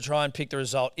 ball to try and pick the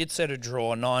result. It said a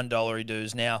draw, $9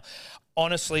 dues. Now,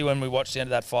 honestly, when we watched the end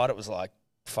of that fight, it was like,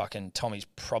 fucking Tommy's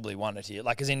probably won it here.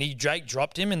 Like, as in, Jake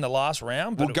dropped him in the last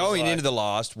round. But Well, going into the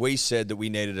last, we said that we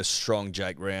needed a strong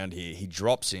Jake round here. He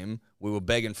drops him. We were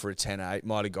begging for a 10-8.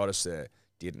 Might have got us there.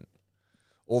 Didn't.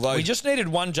 Although we just needed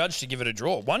one judge to give it a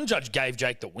draw. One judge gave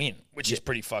Jake the win, which is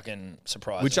pretty fucking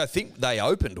surprising. Which I think they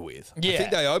opened with. Yeah. I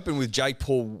think they opened with Jake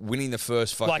Paul winning the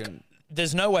first fucking... Like,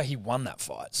 there's no way he won that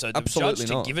fight. So the Absolutely judge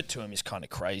to not. give it to him is kind of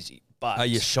crazy. But Are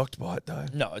you shocked by it, though?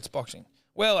 No, it's boxing.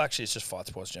 Well, actually, it's just fight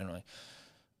sports generally.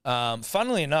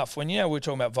 Funnily enough, when we were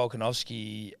talking about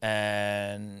Volkanovski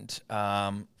and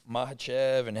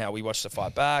Makhachev and how we watched the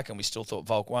fight back and we still thought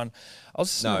Volk won, I was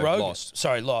listening to Rogan. Lost.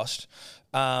 Sorry, lost.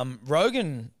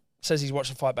 Rogan says he's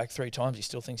watched the fight back 3 times. He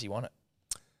still thinks he won it.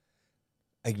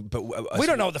 But We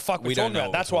don't know what the fuck we're talking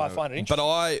about. That's why I find it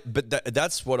interesting. But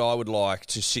that's what I would like,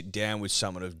 to sit down with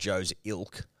someone of Joe's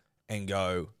ilk and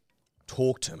go,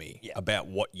 talk to me about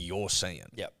what you're seeing.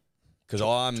 Yep. Because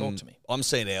talk to me. I'm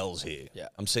seeing L's here. Yeah.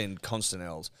 I'm seeing constant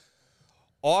L's.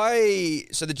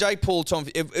 So the Jake Paul Tom.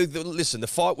 Listen, the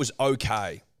fight was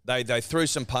okay. They threw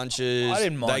some punches. I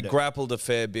didn't mind They it. grappled a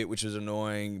fair bit, which was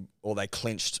annoying, or they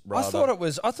clinched rather. I thought it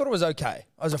was okay.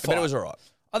 It was a fight. But it was all right.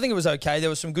 I think it was okay. There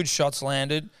were some good shots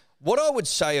landed. What I would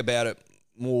say about it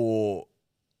more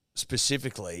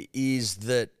specifically is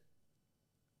that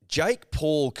Jake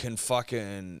Paul can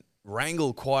fucking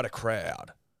wrangle quite a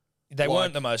crowd. They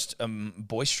weren't the most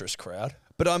boisterous crowd.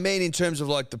 But I mean in terms of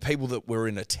like the people that were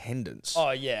in attendance.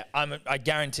 Oh, yeah. I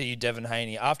guarantee you Devin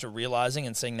Haney, after realising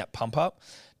and seeing that pump up,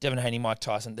 Devin Haney, Mike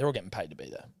Tyson, they're all getting paid to be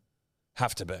there.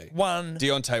 Have to be. One,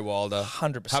 Deontay Wilder.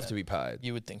 100%. Have to be paid.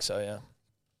 You would think so, yeah.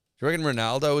 Do you reckon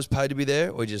Ronaldo was paid to be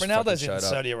there, or just Ronaldo's fucking in showed up?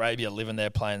 Saudi Arabia living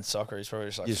there playing soccer. He's probably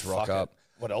just like, Just rock fuck up.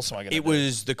 it. What else am I going to It do?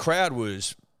 was, the crowd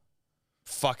was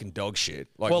fucking dog shit.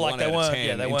 Like, Well, like 1 they out of weren't- 10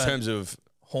 yeah, they in weren't- terms of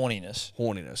horniness.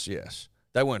 horniness, yes.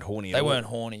 They weren't horny. They at all. weren't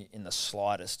horny in the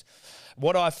slightest.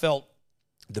 What I felt,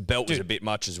 The belt was Dude, a bit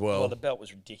much as well. well, the belt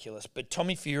was ridiculous, but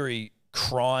Tommy Fury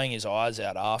crying his eyes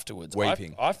out afterwards.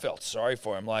 Weeping. I felt sorry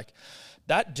for him. Like,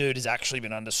 that dude has actually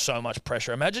been under so much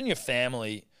pressure. Imagine your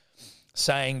family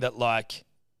saying that, like,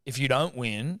 if you don't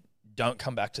win, don't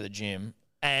come back to the gym.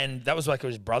 And that was like what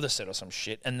his brother said or some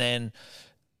shit. And then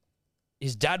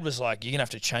his dad was like, "You're gonna have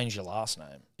to change your last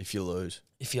name If you lose.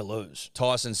 if you lose."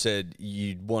 Tyson said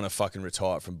you'd want to fucking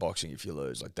retire from boxing if you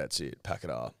lose. Like, that's it. Pack it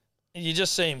up. And you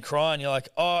just see him cry, and you're like,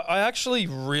 "Oh, I actually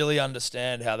really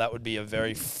understand how that would be a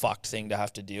very fucked thing to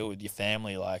have to deal with your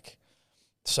family, like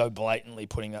so blatantly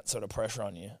putting that sort of pressure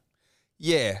on you."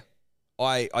 Yeah,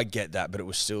 I get that, but it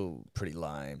was still pretty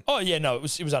lame. Oh yeah, no, it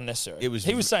was unnecessary. It was-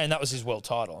 He was saying that was his world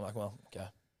title. I'm like, well, okay.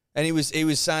 And he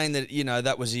was saying that, you know,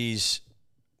 that was his.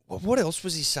 What else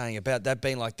was he saying about that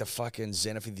being like the fucking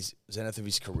zenith of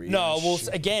his career? No, and well,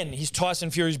 shit? again, he's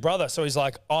Tyson Fury's brother, so he's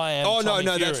like, I am. Oh, Tommy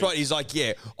no, Fury. that's right. He's like,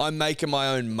 yeah, I'm making my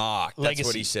own mark. That's what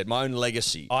Legacy. he said. My own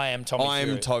legacy. I am Tommy I am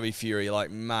Fury. Tommy Fury.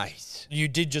 Like, mate, You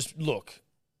did just look,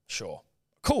 sure,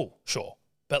 cool, sure,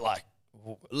 but like,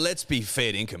 let's be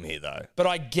fair income here, though. but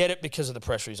I get it because of the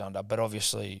pressure he's under. But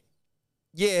obviously,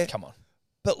 Yeah. come on.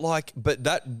 But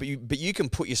you can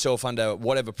put yourself under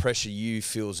whatever pressure you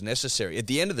feel is necessary. At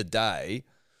the end of the day,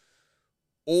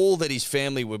 all that his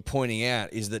family were pointing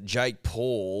out is that Jake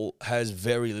Paul has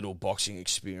very little boxing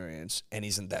experience and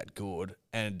isn't that good.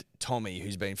 And Tommy,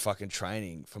 who's been fucking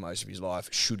training for most of his life,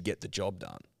 should get the job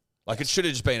done. Like, it should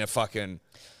have just been a fucking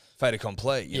fait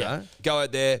accompli, you know? Go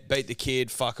out there, beat the kid,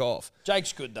 fuck off.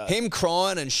 Jake's good though. Him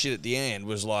crying and shit at the end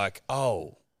was like,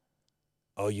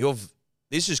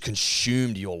 this has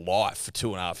consumed your life for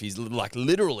 2.5 years. Like,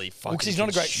 literally fucking Because he's not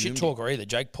a great shit consumed it. talker either.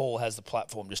 Jake Paul has the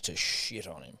platform just to shit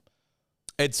on him.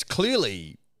 It's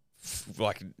clearly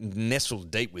like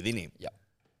nestled deep within him.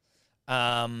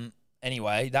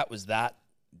 Anyway, that was that.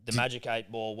 The Magic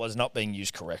 8 Ball was not being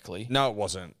used correctly. No, it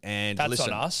wasn't. And That's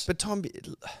listen, on us. But Tom,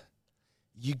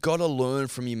 you got to learn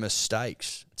from your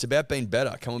mistakes. It's about being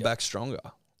better, coming back stronger.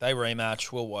 They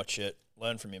rematch. We'll watch it.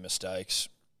 Learn from your mistakes.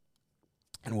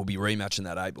 And we'll be rematching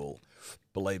that 8 Ball.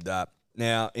 Believe that.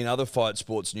 Now, in other fight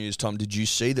sports news, Tom, did you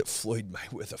see that Floyd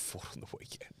Mayweather fought on the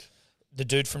weekend? The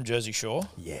dude from Jersey Shore.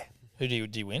 Yeah. Who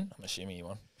did he win? I'm assuming he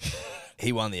won.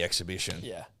 He won the exhibition.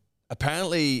 Yeah.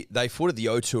 Apparently, they fought at the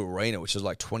O2 Arena, which is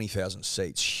like 20,000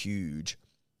 seats, huge.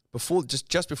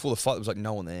 Just before the fight, there was like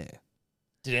no one there.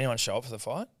 Did anyone show up for the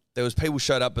fight? There was people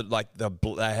showed up, but like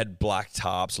they had black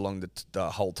tarps along the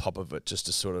whole top of it just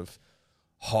to sort of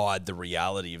hide the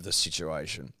reality of the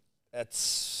situation.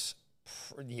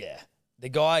 Yeah. The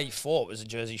guy he fought was a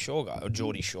Jersey Shore guy, or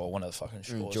Geordie Shore, one of the fucking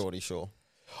Shores. Geordie Shore.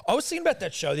 I was thinking about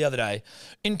that show the other day.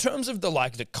 In terms of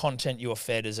the content you were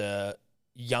fed as a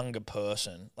younger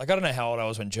person. Like, I don't know how old I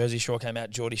was when Jersey Shore came out,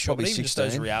 Geordie Shore, Probably but even just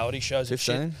those 16, reality shows and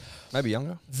 15, shit, maybe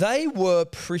younger. they were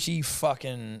pretty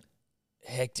fucking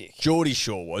hectic. Geordie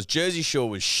Shore was. Jersey Shore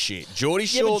was shit. Geordie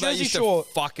Yeah, but Shore, they Jersey used Shore- to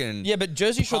fucking Yeah, but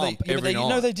Jersey Shore, pump every you know,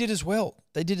 night. they did as well.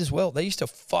 They did as well. They used to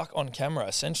fuck on camera,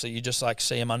 essentially. You just, like,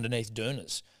 see them underneath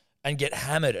doonas and get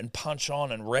hammered and punch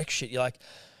on and wreck shit. You're like,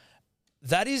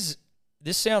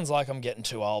 this sounds like I'm getting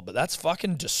too old, but that's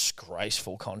fucking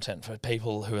disgraceful content for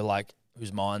people who are, like,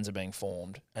 whose minds are being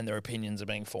formed and their opinions are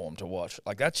being formed to watch.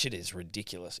 Like, that shit is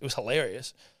ridiculous. It was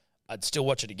hilarious. I'd still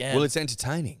watch it again. Well, it's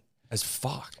entertaining as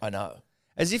fuck. I know.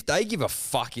 As if they give a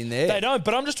fuck in there. They don't,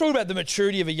 but I'm just talking about the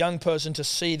maturity of a young person to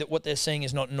see that what they're seeing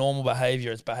is not normal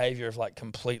behavior. It's behavior of, like,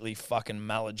 completely fucking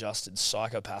maladjusted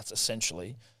psychopaths,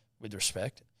 essentially, with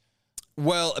respect.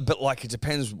 Well, but like, it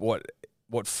depends what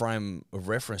frame of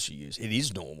reference you use. It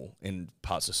is normal in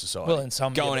parts of society. Well, in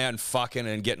some- going yeah, out and fucking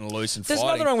and getting loose and There's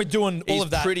fighting. nothing wrong with doing all is of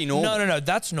that. pretty normal. No,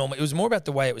 that's normal. It was more about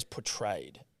the way it was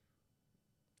portrayed.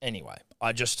 Anyway,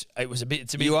 it's a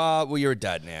bit. You're a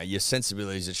dad now. Your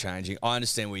sensibilities are changing. I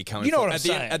understand where you're coming You know from. what I'm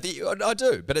saying. I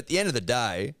do. But at the end of the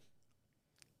day,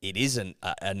 it is an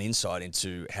insight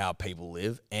into how people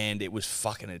live, and it was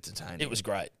fucking entertaining. It was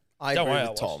great. I Don't agree worry,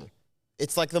 with I watched Tom. it.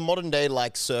 It's like the modern day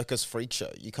like circus freak show.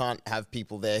 You can't have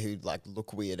people there who like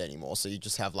look weird anymore. So you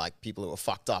just have like people who are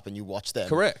fucked up and you watch them.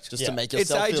 Correct. Just Yeah. to make It's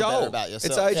yourself age feel better old. about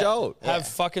yourself. It's age old. Have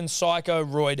fucking psycho,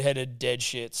 roid-headed dead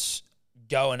shits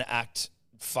go and act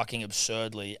fucking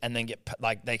absurdly, and then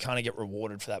they kind of get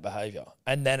rewarded for that behavior,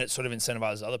 and then it sort of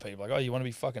incentivizes other people. Like, oh, you want to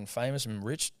be fucking famous and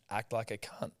rich? Act like a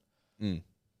cunt.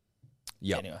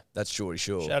 Yeah, Anyway. that's Geordie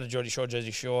Shore. Shout out to Geordie Shore, Jersey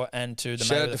Shore, and to the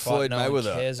Shout out Mayweather to fight Floyd no one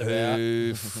Mayweather, cares about.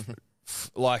 who,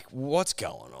 like, what's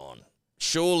going on?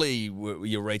 Surely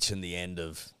you're reaching the end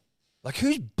of, like,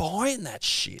 who's buying that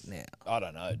shit now? I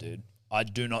don't know, dude. I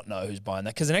do not know who's buying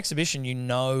that, because an exhibition,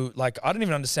 like, I don't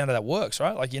even understand how that works,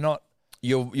 right? Like, you're not.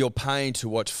 You're paying to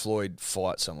watch Floyd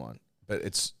fight someone, but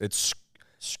it's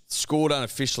scored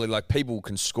unofficially. Like, people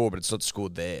can score, but it's not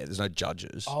scored there. There's no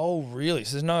judges. Oh, really?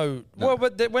 So there's no. Well,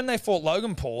 but when they fought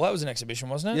Logan Paul, that was an exhibition,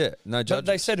 wasn't it? Yeah, no judges. But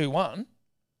they said who won.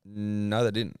 No,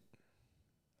 they didn't.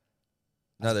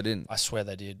 No, they didn't. I swear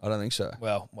they did. I don't think so.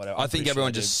 Well, whatever. I I'm think pretty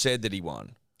everyone sure they just said that he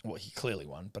won. Well, he clearly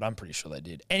won, but I'm pretty sure they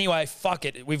did. Anyway, fuck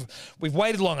it. We've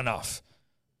waited long enough.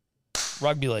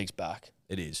 Rugby league's back.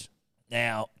 It is.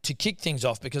 Now, to kick things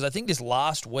off, because I think this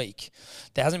last week,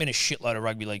 there hasn't been a shitload of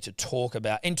rugby league to talk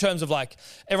about in terms of like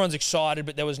everyone's excited,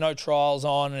 but there was no trials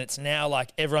on, and it's now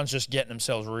like everyone's just getting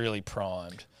themselves really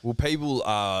primed. Well, people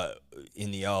are,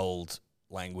 in the old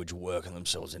language, working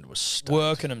themselves into a state.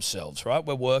 Working themselves, right?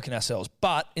 We're working ourselves.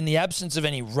 But in the absence of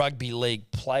any rugby league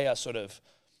player sort of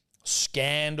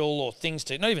scandal or things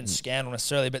to, not even scandal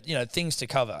necessarily, but, you know, things to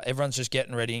cover, everyone's just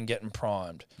getting ready and getting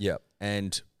primed. Yep.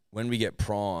 And when we get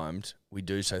primed, we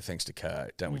do so thanks to KO,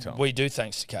 don't we, Tom? We do,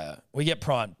 thanks to KO. We get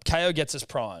primed. KO gets us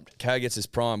primed. KO gets us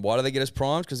primed. Why do they get us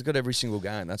primed? Because they've got every single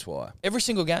game. That's why. Every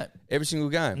single game. Every single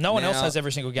game. No one else has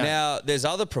every single game. Now, there's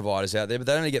other providers out there, but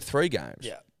they only get 3 games.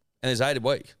 Yeah. And there's 8 a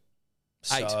week.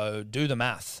 8. So do the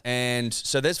math. And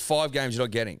so there's 5 games you're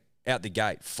not getting out the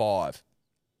gate. 5.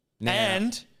 Now,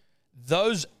 And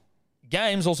those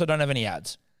games also don't have any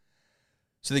ads.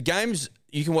 so the games,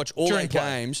 you can watch all During 8 play.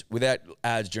 games without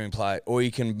ads during play, or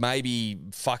you can maybe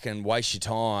fucking waste your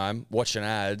time watching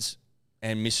ads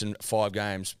and missing 5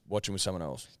 games watching with someone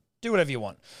else. Do whatever you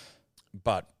want.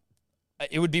 But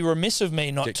It would be remiss of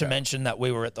me not Get to KO. mention that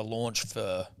we were at the launch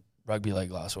for Rugby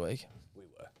League last week. we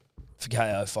were. For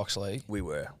KO Fox League, We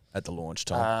were at the launch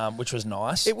time. which was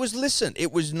nice. It was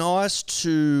nice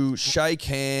to shake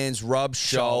hands, rub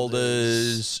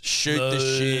shoulders, shoot the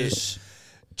shit,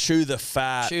 chew the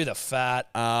fat. Chew the fat.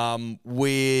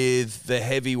 With the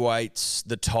heavyweights,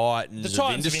 the titans, The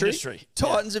titans of industry.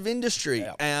 Titans of industry.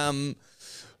 Yeah.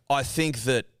 I think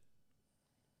that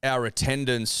our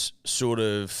attendance sort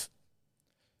of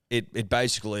it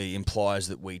basically implies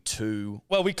that we too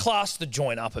Well, we classed the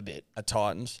joint up a bit. are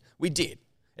Titans. We did.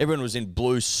 Everyone was in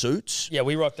blue suits. Yeah,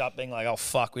 we rocked up being like, oh,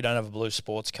 fuck, we don't have a blue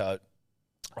sports coat.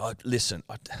 Listen,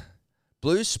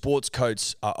 blue sports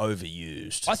coats are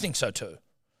overused. I think so too.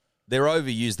 They're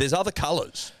overused. There's other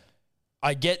colours.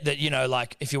 I get that, you know,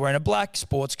 like if you're wearing a black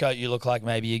sports coat, you look like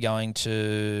maybe you're going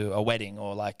to a wedding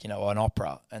or like, you know, an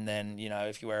opera. And then, you know,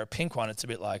 if you wear a pink one, it's a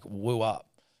bit like woo up.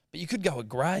 But you could go a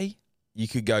grey. You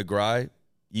could go grey.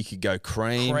 You could go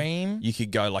cream. Cream. You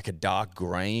could go like a dark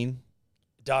green.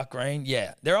 Dark green.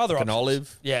 Yeah. There are other Like an options.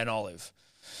 olive. Yeah, an olive.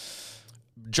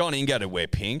 John Ingo to wear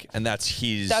pink, and that's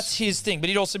his. That's his thing. But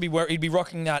he'd also be he'd be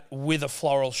rocking that with a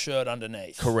floral shirt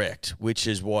underneath. correct, which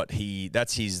is what he.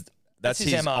 That's his. That's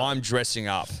his his. MO. I'm dressing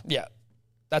up. Yeah.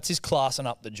 That's his classing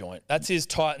up the joint. That's his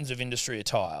Titans of industry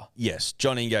attire. Yes,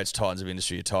 John Ingo's Titans of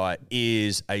Industry attire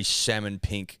is a salmon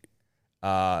pink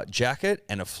jacket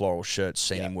and a floral shirt.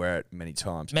 Seen him wear it many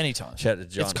times. Many times. Shout out to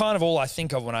John. It's kind of all I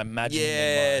think of when I imagine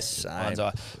Yes, him in my mind's same.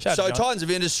 eye. Shout out So to John. Titans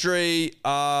of Industry,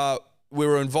 we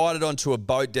were invited onto a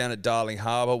boat down at Darling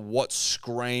Harbour. What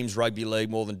screams rugby league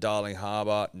more than Darling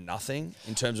Harbour? Nothing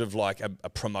in terms of like a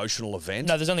promotional event.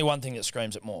 No, there's only one thing that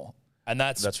screams it more. And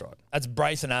that's right. That's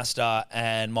Braithen Astor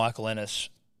and Michael Ennis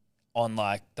on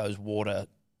like those water.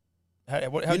 How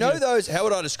You know those? How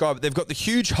would I describe it? They've got the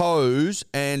huge hose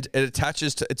and it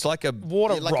attaches to. It's like a,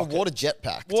 water like rocket. a water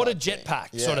jetpack. water type thing.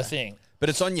 jetpack sort of thing. but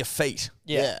it's on your feet,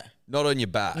 Yeah. not on your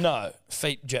back. No,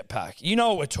 feet jetpack. You know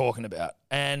what we're talking about.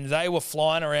 And they were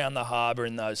flying around the harbour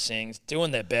in those things,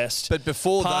 doing their best. But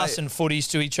before passing footies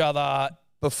to each other.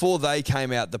 before they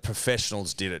came out, the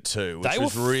professionals did it too, which They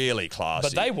was were really classy.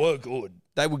 But they were good.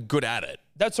 They were good at it.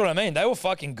 That's what I mean. They were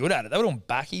fucking good at it. They were doing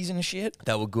backies and shit.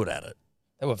 They were good at it.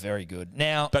 They were very good.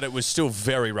 Now, But it was still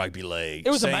very rugby league. It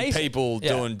was Seeing amazing. people Yeah.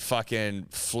 doing fucking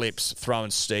flips,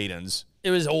 throwing Steedens, it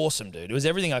was awesome, dude. It was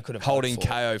everything I could have holding hoped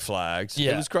for. KO flags.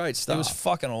 Yeah. It was great stuff. It was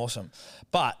fucking awesome.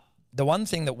 But the one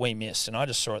thing that we missed, and I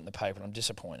just saw it in the paper and I'm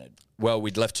disappointed. Well,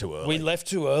 we'd left too early. We left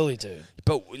too early, dude.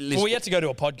 but Well, we had to go to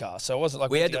a podcast, so it wasn't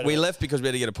like we had to go we to left because we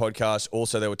had to get a podcast.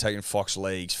 Also, they were taking Fox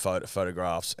League's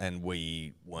photographs, and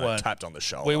we weren't tapped on the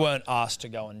shoulder. We weren't asked to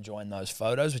go and join those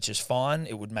photos, which is fine.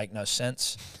 It would make no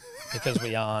sense because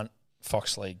we aren't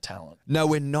Fox League talent. No,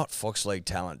 we're not Fox League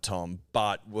talent, Tom.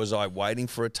 But was I waiting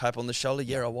for a tap on the shoulder?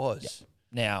 Yeah, I was.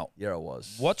 Now, Yeah, I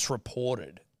was. what's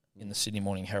reported in the Sydney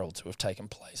Morning Herald to have taken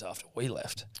place after we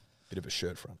left? Bit of a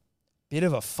shirt front. Bit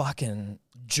of a fucking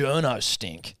journo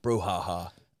stink.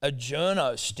 Brouhaha. A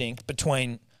journo stink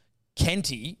between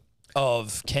Kenty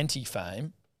of Kenty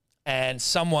fame and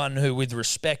someone who, with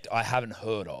respect, I haven't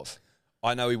heard of.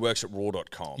 I know he works at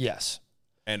Raw.com. Yes.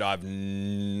 And I've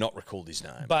not recalled his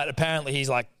name. But apparently he's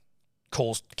like,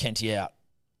 calls Kenty out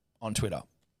on Twitter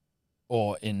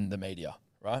or in the media,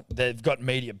 right? They've got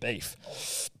media beef.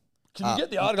 Can you get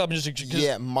the article up and just...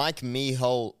 Yeah, Mike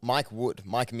Mihal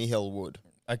Wood.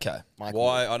 Okay. Mike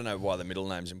Why? Wood. I don't know why the middle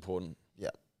name's important. Yeah.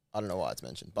 I don't know why it's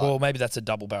mentioned. But Well, maybe that's a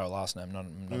double barrel last name. Not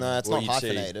no, it's Well, not you'd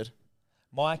see- hyphenated.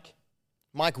 Mike.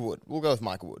 Mike Wood. We'll go with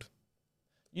Mike Wood.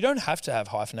 You don't have to have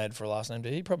hyphenated for a last name, do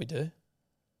you? You probably do.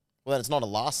 Well, then it's not a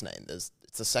last name. It's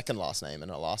a second last name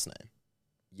and a last name.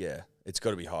 Yeah, it's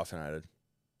got to be hyphenated.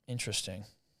 Interesting.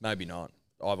 Maybe not.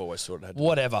 I've always thought it had to.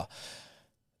 Whatever.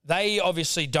 They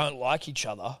obviously don't like each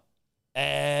other,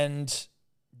 and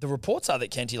the reports are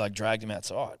that Kenty dragged him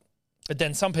outside. But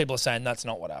then some people are saying that's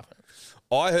not what happened.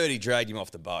 I heard he dragged him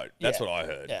off the boat. That's Yeah. what I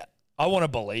heard. Yeah, I want to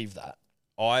believe that.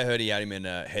 I heard he had him in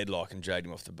a headlock and dragged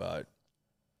him off the boat,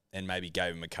 and maybe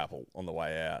gave him a couple on the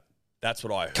way out. That's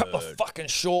what I heard. Couple of fucking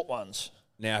short ones.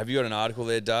 Now, have you got an article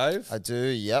there, Dave? I do.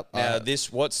 Yep. Now,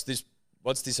 what's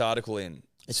this article in?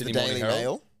 It's Sydney the Morning Daily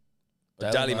Herald?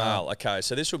 Mail. Daily Mail. Okay,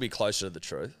 so this will be closer to the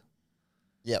truth.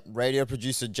 Yep. Radio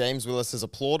producer James Willis has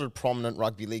applauded prominent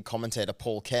rugby league commentator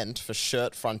Paul Kent for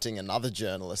shirt fronting another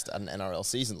journalist at an NRL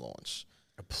season launch.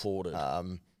 Applauded.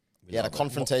 He had a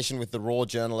confrontation with the Raw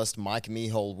journalist Mike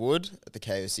Mihol Wood at the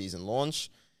KO season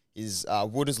launch.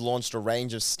 Wood has launched a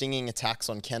range of stinging attacks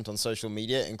on Kent on social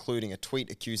media, including a tweet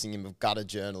accusing him of gutter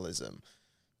journalism.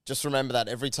 Just remember that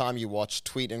every time you watch,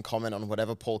 tweet, and comment on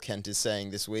whatever Paul Kent is saying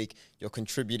this week, you're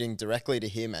contributing directly to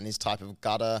him and his type of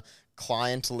gutter,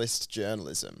 clientelist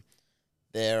journalism.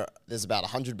 There's about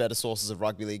 100 better sources of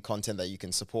rugby league content that you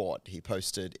can support, he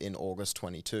posted in August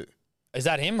 22. Is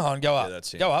that him, Hon? Go up.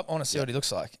 that's him. Go up. I want to see what he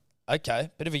looks like.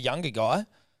 Okay. Bit of a younger guy.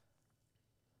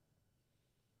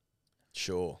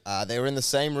 Sure. They were in the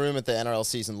same room at the NRL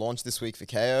season launch this week for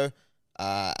KO,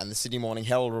 and the Sydney Morning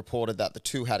Herald reported that the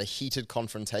two had a heated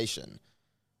confrontation.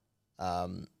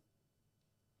 Kent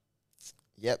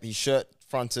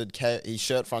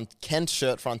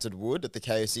shirt-fronted Wood at the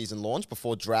KO season launch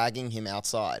before dragging him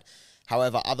outside.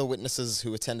 However, other witnesses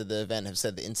who attended the event have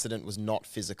said the incident was not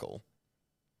physical.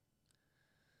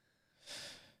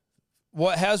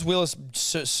 How's Willis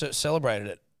celebrated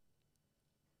it?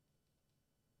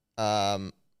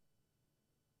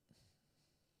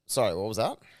 Sorry, what was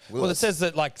that? Well, it says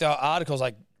that the article's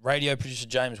radio producer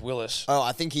James Willis. Oh,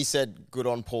 I think he said good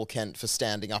on Paul Kent for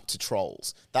standing up to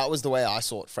trolls. That was the way I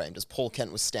saw it framed, as Paul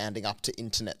Kent was standing up to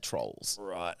internet trolls.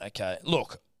 Right, okay.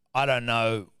 Look, I don't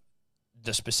know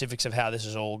the specifics of how this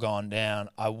has all gone down.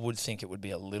 I would think it would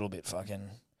be a little bit fucking,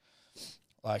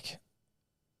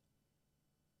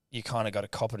 you kind of got to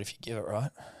cop it if you give it, right?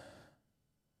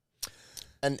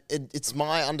 And it's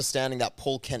my understanding that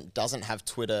Paul Kent doesn't have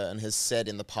Twitter and has said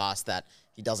in the past that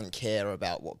he doesn't care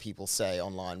about what people say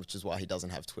online, which is why he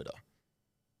doesn't have Twitter.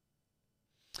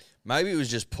 Maybe it was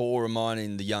just Paul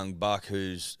reminding the young buck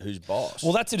who's boss.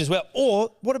 Well, that's it as well. Or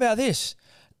what about this?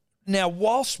 Now,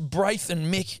 whilst Braith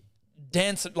and Mick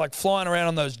dancing, flying around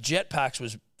on those jetpacks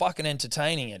was fucking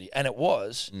entertaining, Eddie, and it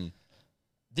was,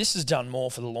 this has done more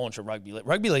for the launch of rugby league.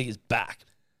 Rugby league is back.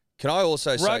 Can I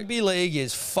also say... Rugby league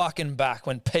is fucking back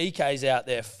when PK's out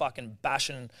there fucking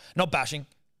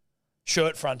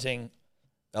shirt fronting,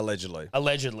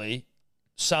 allegedly,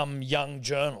 some young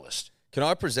journalist. Can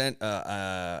I present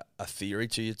a theory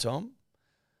to you, Tom?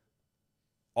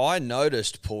 I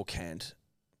noticed Paul Kent,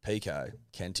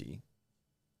 Kenty,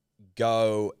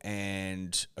 go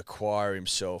and acquire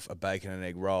himself a bacon and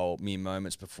egg roll mere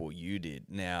moments before you did.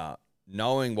 Now,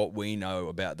 knowing what we know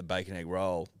about the bacon and egg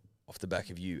roll off the back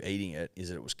of you eating it is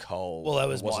that it was cold. Well,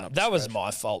 that was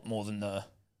my fault more than the...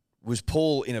 Was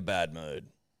Paul in a bad mood?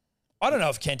 I don't know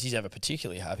if Kenty's ever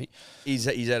particularly happy. He's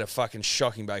had a fucking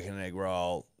shocking bacon and egg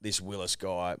roll. This Willis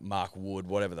guy, Mark Wood,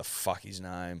 whatever the fuck his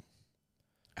name,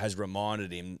 has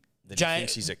reminded him that he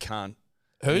thinks he's a cunt.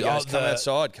 Who? He goes, come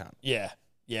outside, cunt. Yeah.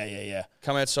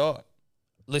 Come outside.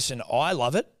 Listen, I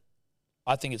love it.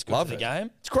 I think it's good for the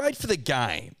game. It's great for the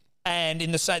game. And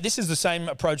this is the same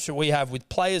approach that we have with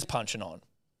players punching on.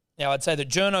 Now, I'd say that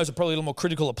journos are probably a little more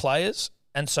critical of players,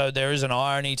 and so there is an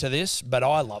irony to this, but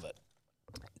I love it.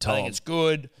 I think it's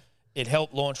good. It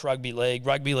helped launch rugby league.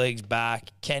 Rugby league's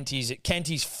back.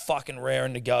 Kenty's fucking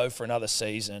raring to go for another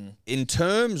season. In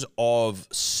terms of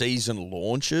season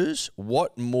launches,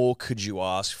 what more could you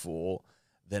ask for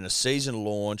than a season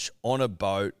launch on a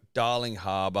boat, Darling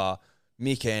Harbour,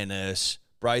 Mick Ennis,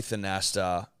 Braith and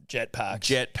Asta,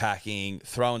 jetpacking,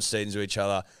 throwing seeds into each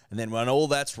other, and then when all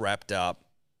that's wrapped up,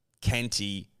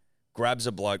 Kenty grabs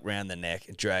a bloke round the neck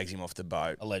and drags him off the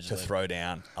boat to throw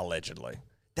down, allegedly.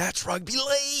 That's rugby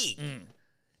league.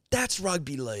 That's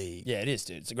rugby league. Yeah, it is,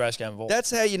 dude. It's the greatest game of all.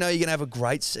 That's how you know you're going to have a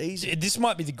great season. This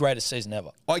might be the greatest season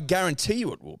ever. I guarantee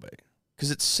you it will be because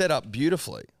it's set up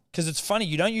beautifully. because it's funny,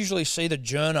 you don't usually see the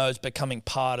journos becoming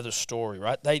part of the story,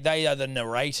 right? They are the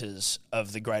narrators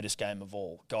of the greatest game of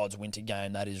all, God's winter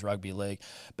game, that is rugby league.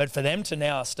 But for them to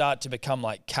now start to become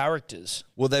like characters.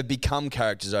 Well, they've become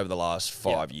characters over the last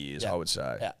 5 years, I would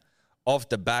say. Yeah. Off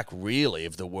the back, really,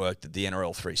 of the work that the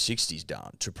NRL 360's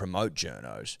done to promote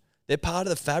journos. They're part of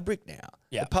the fabric now.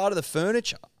 Yeah. They're part of the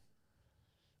furniture.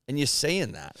 And you're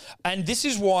seeing that. And this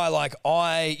is why, like,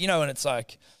 and it's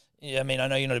like, I mean, I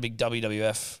know you're not a big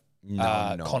WWF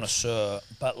connoisseur,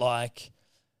 but like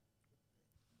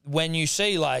when you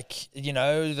see like,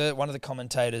 one of the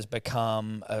commentators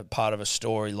become a part of a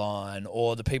storyline,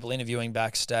 or the people interviewing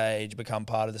backstage become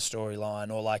part of the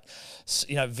storyline, or like,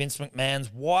 Vince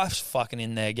McMahon's wife's fucking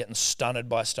in there getting stunted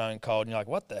by Stone Cold, and you're like,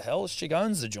 what the hell? She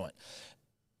owns the joint.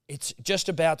 It's just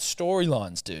about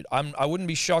storylines, dude. I wouldn't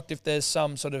be shocked if there's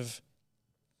some sort of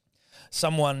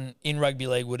someone in rugby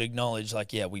league would acknowledge,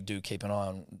 like, yeah, we do keep an eye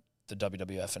on the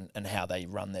WWF and how they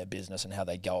run their business and how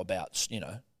they go about,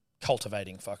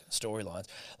 cultivating fucking storylines.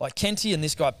 Like Kenty and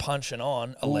this guy punching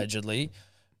on, allegedly,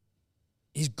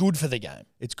 is good for the game.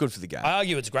 It's good for the game. I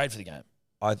argue it's great for the game.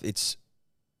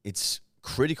 It's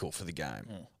critical for the game.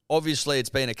 Obviously, it's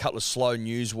been a couple of slow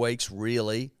news weeks,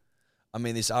 really. I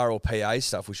mean, this RLPA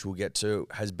stuff, which we'll get to,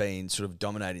 has been sort of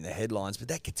dominating the headlines, but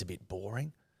that gets a bit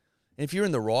boring. And if you're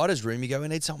in the writers' room, you go, we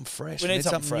need something fresh. We need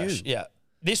something fresh. New. Yeah.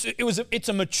 It's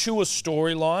a mature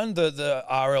storyline, the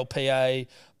RLPA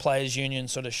Players Union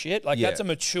sort of shit. Like, that's a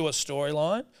mature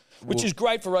storyline, which is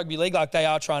great for rugby league. Like, they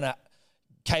are trying to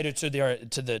cater to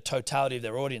the totality of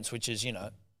their audience, which is,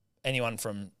 anyone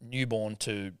from newborn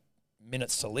to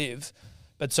minutes to live.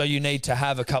 But so you need to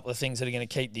have a couple of things that are going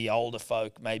to keep the older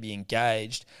folk maybe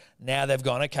engaged. Now they've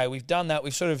gone, okay, we've done that.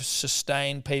 We've sort of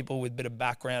sustained people with a bit of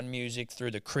background music through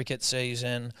the cricket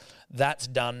season. That's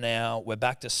done now. We're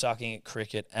back to sucking at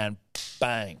cricket, and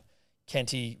bang,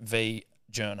 Kenty v.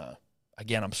 Journo.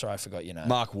 Again, I'm sorry I forgot your name.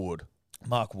 Mark Wood.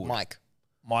 Mike Wood.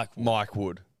 Mike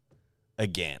Wood.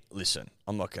 Again, listen,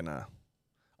 I'm not gonna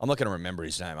remember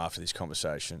his name after this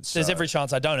conversation. There's every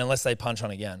chance I don't, unless they punch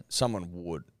on again. Someone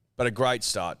would. But a great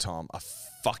start, Tom. A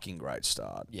fucking great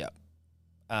start. Yeah.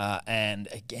 And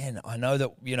again, I know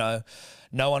that,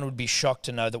 no one would be shocked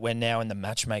to know that we're now in the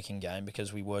matchmaking game,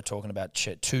 because we were talking about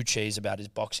Two Cheese about his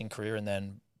boxing career, and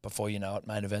then before you know it,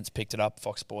 Main Events picked it up,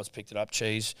 Fox Sports picked it up,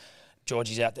 Cheese.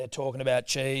 Georgie's out there talking about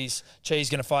Cheese. Cheese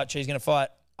going to fight.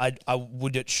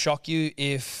 Would it shock you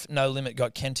if No Limit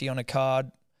got Kenty on a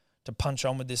card to punch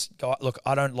on with this guy? Look,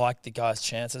 I don't like the guy's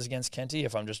chances against Kenty,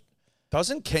 if I'm just...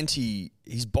 Doesn't Kenty?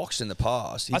 He's boxed in the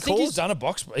past. I think he's done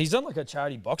He's done like a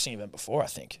charity boxing event before, I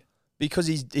think. Because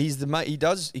he's the mate.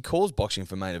 He calls boxing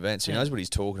for Main Events. He knows what he's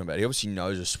talking about. He obviously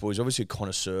knows a sport. He's obviously a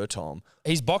connoisseur, Tom.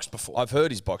 He's boxed before. I've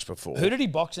heard he's boxed before. Who did he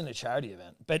box in a charity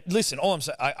event? But listen, all I'm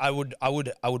saying, I would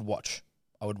watch.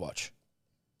 I would watch.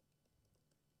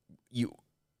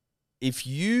 If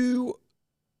you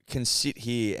can sit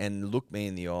here and look me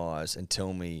in the eyes and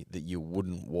tell me that you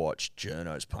wouldn't watch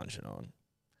journos punching on,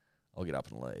 I'll get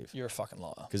up and leave. You're a fucking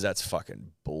liar. Because that's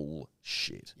fucking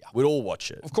bullshit. Yeah. We'd all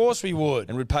watch it. Of course we would.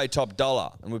 And we'd pay top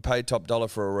dollar. And we'd pay top dollar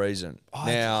for a reason.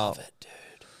 I love it,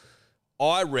 dude.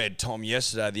 I read, Tom,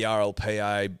 yesterday, the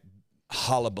RLPA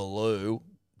hullabaloo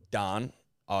done,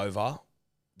 over.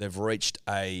 They've reached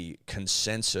a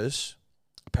consensus.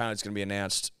 Apparently it's going to be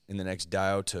announced in the next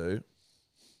day or two.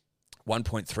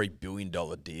 $1.3 billion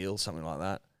deal, something like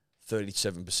that.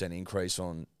 37% increase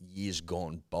on years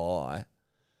gone by.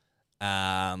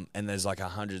 And there's like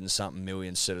 100 and something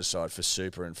million set aside for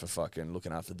super and for fucking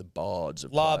looking after the boards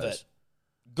of Love players. it.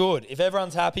 Good. If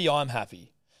everyone's happy, I'm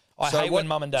happy. I hate when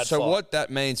mum and dad So fight. what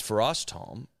that means for us,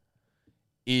 Tom,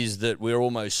 is that we're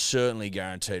almost certainly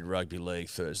guaranteed rugby league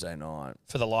Thursday night.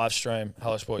 For the live stream,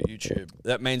 Hello Sport YouTube.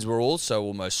 That means we're also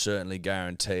almost certainly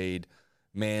guaranteed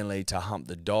Manly to hump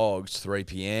the Dogs 3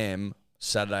 p.m.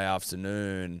 Saturday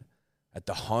afternoon at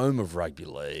the home of rugby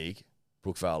league,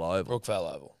 Brookvale Oval.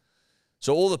 Brookvale Oval.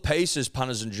 So all the pieces,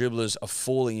 punters and dribblers, are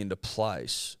falling into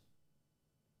place.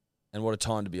 And what a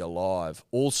time to be alive.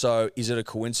 Also, is it a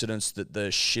coincidence that the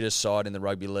shittest side in the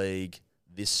rugby league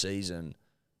this season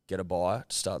get a bye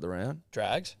to start the round?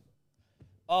 Drags?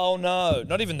 Oh, no.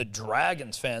 Not even the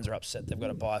Dragons fans are upset they've got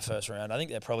to buy first round. I think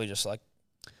they're probably just like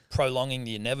prolonging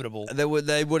the inevitable. They were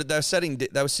sitting.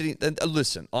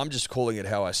 Listen, I'm just calling it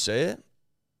how I see it.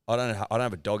 I don't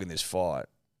have a dog in this fight.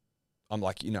 I'm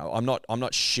like, I'm not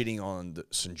shitting on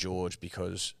St. George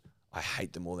because I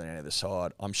hate them more than any other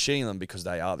side. I'm shitting them because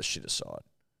they are the shittest side.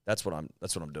 That's what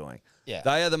I'm doing. Yeah.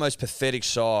 They are the most pathetic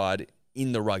side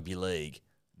in the rugby league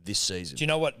this season. Do you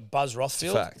know what Buzz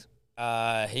Rothfield? It's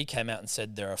a fact. He came out and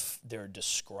said they're a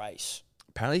disgrace.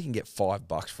 Apparently, you can get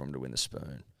 $5 for him to win the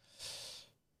spoon.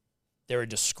 They're a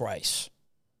disgrace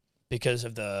because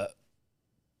of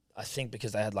I think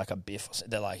because they had like a biff.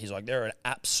 They're an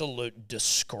absolute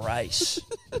disgrace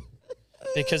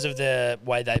because of the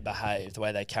way they behave, the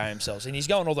way they carry themselves. And he's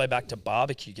going all the way back to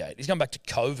Barbecue Gate. He's going back to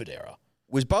COVID era.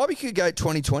 Was Barbecue Gate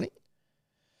 2020?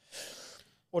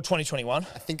 Or 2021.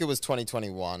 I think it was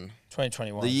 2021.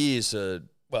 2021. The years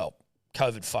Well,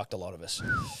 COVID fucked a lot of us.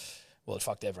 Well, it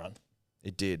fucked everyone.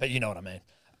 it did. But you know what I mean.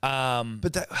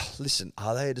 But listen,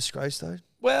 are they a disgrace though?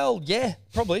 Well, yeah,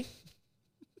 probably.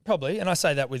 Probably. And I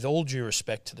say that with all due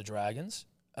respect to the Dragons.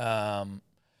 But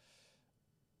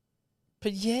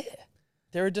yeah,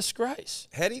 they're a disgrace.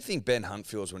 How do you think Ben Hunt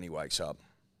feels when he wakes up?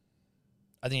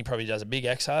 I think he probably does a big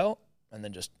exhale and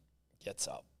then just gets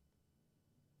up.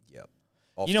 Yep.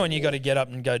 You know when you got to get up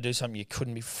and go do something you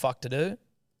couldn't be fucked to do?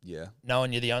 Yeah.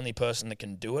 Knowing you're the only person that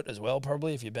can do it as well,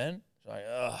 probably, if you're Ben. It's like,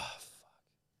 oh, fuck.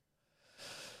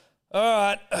 All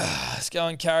right, let's go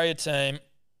and carry a team.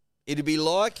 It'd be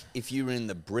like if you were in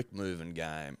the brick moving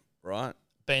game, right?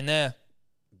 Been there.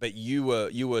 But you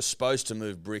were supposed to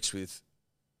move bricks with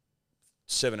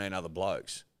 17 other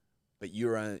blokes, but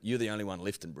you're the only one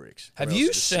lifting bricks. Have Everyone you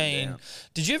else is just sitting seen, down.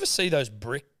 did you ever see those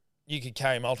you could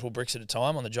carry multiple bricks at a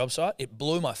time on the job site? It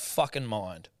blew my fucking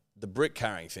mind. the brick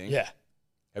carrying thing? Yeah.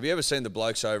 Have you ever seen the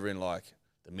blokes over in like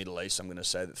the Middle East, I'm going to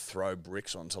say, that throw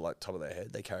bricks onto like top of their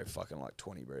head? They carry fucking like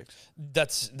 20 bricks.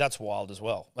 That's wild as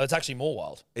well. It's actually more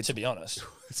wild, to be honest.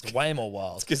 It's way more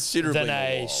wild It's considerably than more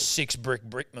a wild.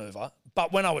 6-brick mover.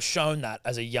 But when I was shown that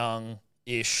as a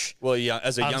young-ish, Well, yeah,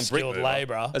 as a young brick unskilled mover,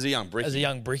 labourer, as a young brick, as a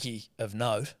young brickie of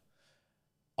note,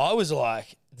 I was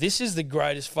like, this is the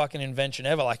greatest fucking invention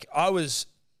ever. Like, I was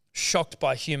shocked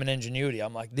by human ingenuity.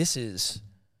 I'm like, this is,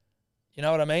 you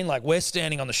know what I mean? Like, we're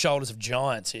standing on the shoulders of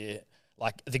giants here.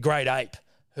 Like the great ape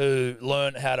who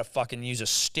learned how to fucking use a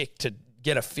stick to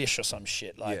get a fish or some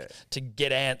shit, like Yeah. to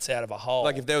get ants out of a hole.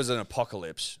 like if there was an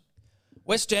apocalypse,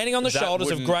 We're standing on the that shoulders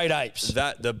of wouldn't- great apes.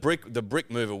 that the brick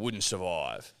mover wouldn't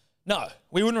survive. No,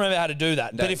 we wouldn't remember how to do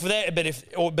that. No.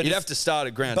 But You'd have to start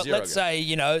at ground But zero. let's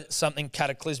again. say, something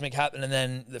cataclysmic happened and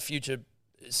then the future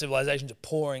civilizations are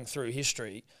pouring through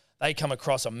history. They come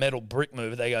across a metal brick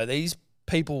mover. They go, these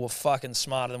people were fucking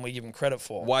smarter than we give them credit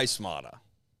for. way smarter.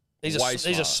 These way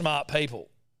are smart people.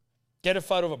 Get a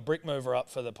photo of a brick mover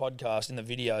up for the podcast in the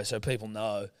video so people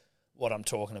know what I'm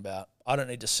talking about. I don't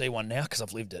need to see one now because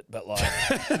I've lived it, but like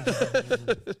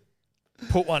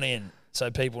put one in so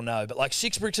people know. But like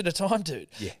 6 bricks at a time, dude.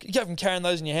 Yeah. You go from carrying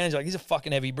those in your hands, you're like, these are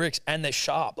fucking heavy bricks and they're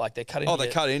sharp. Like they're cut in. Oh, they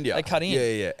cut in, yeah. They cut in.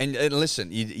 Yeah. And listen,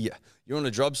 you're on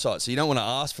a job site, so you don't want to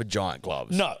ask for giant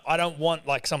gloves. No, I don't want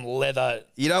like some leather.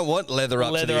 You don't want leather up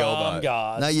to Leather the elbow. arm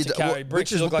guards no, you to don't. carry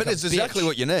bricks. Which is, You look like but a it's exactly bitch.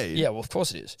 what you need. Yeah, well, of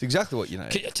course it is. It's exactly what you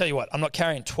need. I tell you what, I'm not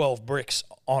carrying 12 bricks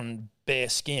on bare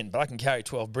skin, but I can carry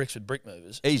 12 bricks with brick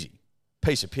movers. Easy.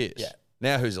 Piece of piss. Yeah.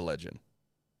 Now who's a legend?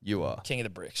 You are. King of the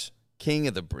bricks. King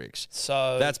of the bricks.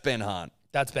 So That's Ben Hunt.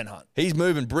 that's Ben Hunt. He's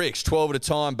moving bricks 12 at a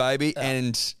time, baby,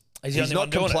 and the he's only one not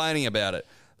doing it. complaining about it.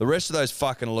 The rest of those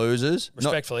fucking losers,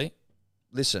 Respectfully,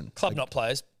 listen, club not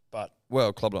players, but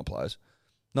club not players,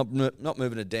 not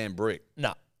moving a damn brick.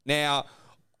 no. Now,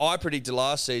 I predicted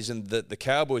last season that the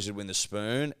Cowboys would win the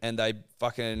spoon, and they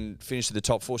fucking finished in the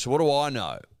top 4. So what do I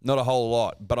know? Not a whole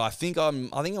lot, but I think I'm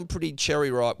pretty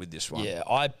cherry ripe with this one. Yeah,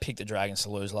 I picked the Dragons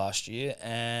to lose last year,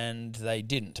 and they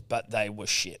didn't, but they were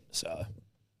shit. So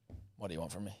what do you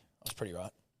want from me? I was pretty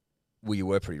right. Well, you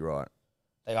were pretty right.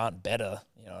 They aren't better,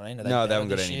 you know what I mean? Are No, they better haven't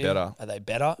got this any year? better. Are they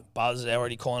better? Buzz is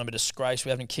already calling them a disgrace. We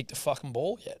haven't kicked a fucking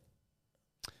ball yet.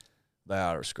 They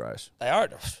are a disgrace. They are.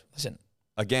 Listen,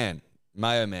 Again,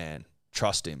 Mayo man,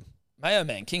 trust him. Mayo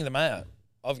man, king of the Mayo.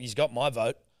 He's got my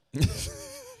vote.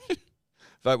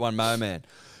 Vote one Mayo man.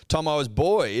 Tom, I was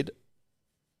buoyed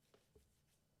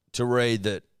to read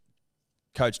that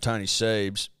Coach Tony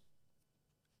Siebes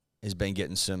has been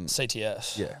getting some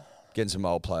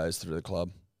old players through the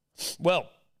club. Well,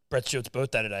 Brett Stewart's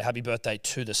birthday today. Happy birthday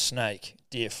to the Snake,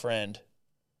 dear friend.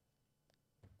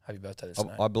 Happy birthday to the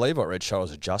Snake. I believe I read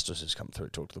Charles of Justice has come through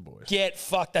to talk to the boys. Get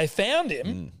fucked. They found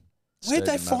him. Where'd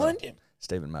they find him?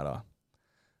 Stephen Matter.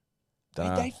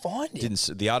 Where'd they find him?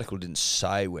 The article didn't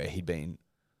say where he'd been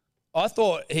I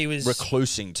thought he was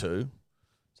reclusing to. Is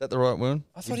that the right word?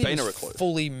 I thought He'd he been a was recluse.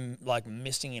 fully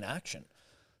missing in action.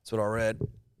 That's what I read.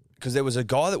 Because there was a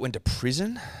guy that went to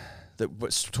prison that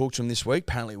talked to him this week.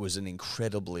 Apparently, it was an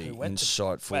incredibly Who went to-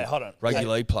 insightful Wait, hold on. rugby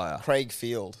league player. Craig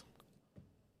Field.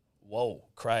 Whoa,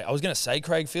 Craig. I was going to say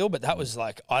Craig Field, but that was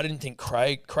like I didn't think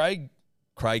Craig Craig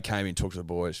came in and talked to the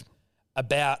boys.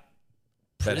 about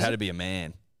But prison? how to be a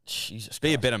man. Jesus Be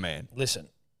a Christ. better man. Listen,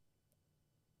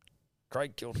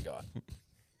 Craig killed a guy.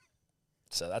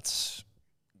 So that's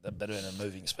better than a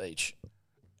moving speech.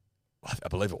 I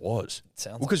believe it was.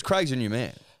 Sounds Well, like because Craig's a new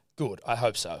man. good. I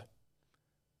hope so.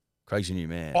 Craig's a new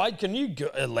man.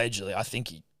 Allegedly, I think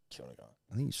he killed a guy.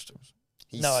 I think he's still.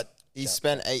 He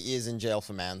spent 8 years in jail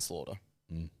for manslaughter.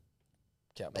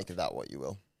 Cow Make punch. of that what you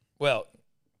will. Well,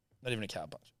 not even a cow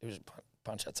punch. It was a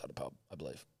punch outside a pub, I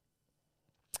believe.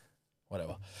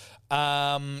 Whatever.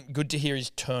 Good to hear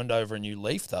he's turned over a new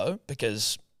leaf, though,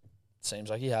 because it seems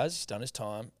like he has. He's done his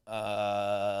time.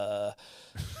 But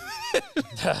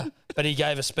he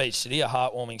gave a speech, did he? A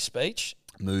heartwarming speech.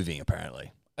 Moving,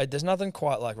 apparently. There's nothing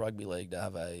quite like rugby league to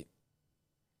have a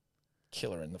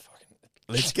killer in the fucking...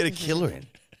 Let's get a killer in.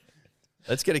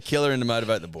 Let's get a killer in to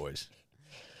motivate the boys.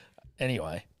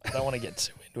 Anyway, I don't want to get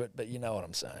too into it, but you know what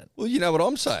I'm saying. Well, you know what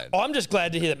I'm saying. I'm just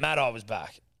glad to hear that Matt was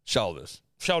back. Shoulders.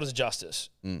 Shoulders of justice.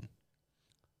 You know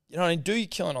what I mean? Do your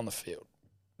killing on the field.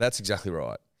 That's exactly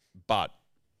right. But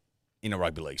in a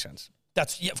rugby league sense.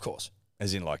 That's, yeah, of course.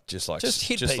 As in, like, just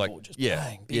hit people. Like, just yeah,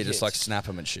 bang. Big yeah, just like hits. snap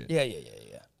them and shit. Yeah.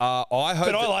 I hope.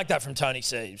 But I like that from Tony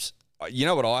Siebes. You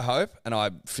know what I hope, and I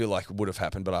feel like it would have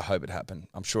happened, but I hope it happened.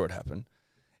 I'm sure it happened.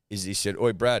 Is he said,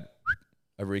 "Oi, Brad,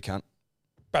 over here, cunt."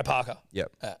 Brad Parker.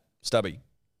 Yep. Yeah. Stubby,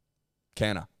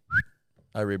 Canner,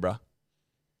 over here, bruh.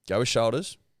 Go with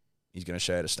shoulders. He's going to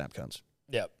show you how to snap cunts.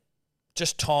 Yep.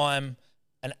 Just time,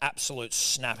 an absolute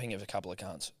snapping of a couple of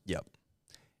cunts. Yep.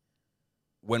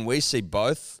 When we see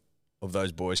both of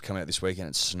those boys come out this weekend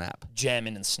and snap, Jam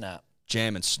in and snap.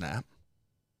 jam and snap,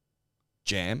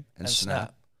 jam and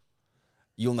snap,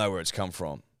 you'll know where it's come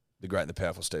from. The great and the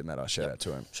powerful Steve Maddow. Shout out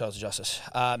to him. Shoulders of justice.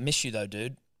 Miss you though,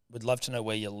 dude. Would love to know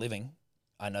where you're living.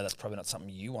 I know that's probably not something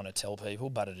you want to tell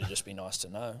people, but it'd just be nice to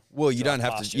know. Well, you Drive don't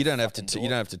have past to. your You don't have to. fucking You door.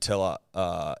 don't have to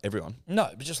tell everyone. No,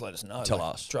 but just let us know. Tell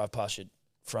us. Drive past your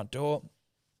front door.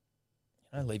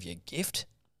 You know, leave you a gift.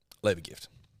 Leave a gift.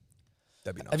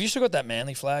 That'd be nice. Have you still got that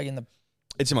Manly flag in the...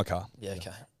 It's in my car. Yeah,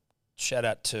 okay. Shout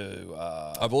out to...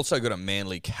 I've also got a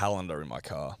Manly calendar in my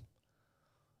car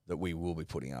that we will be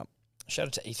putting up. shout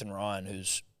out to Ethan Ryan,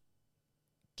 who's...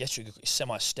 guess you could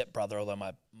semi-stepbrother, although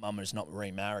my mum is not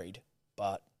remarried.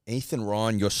 But... Ethan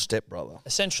Ryan, your stepbrother.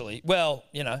 essentially, well,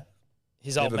 you know,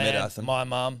 his Never old met man, Ethan. my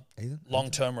mum, Ethan?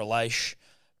 long-term relation,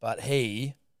 but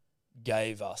he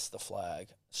gave us the flag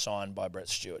signed by Brett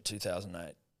Stewart,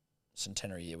 2008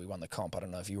 centenary year. We won the comp. I don't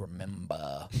know if you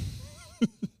remember.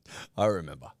 I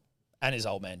remember. And his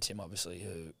old man Tim, obviously,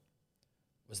 who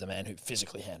was the man who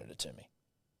physically handed it to me.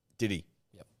 Did he?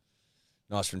 Yep.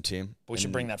 Nice from Tim. But we should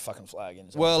And- bring that fucking flag in.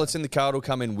 Well, it's in the car. It'll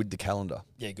come in with the calendar.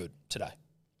 Yeah, good. Today.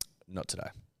 Not today.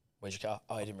 Where's your car?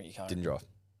 Oh, you didn't bring your car. Didn't drive.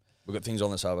 We've got things on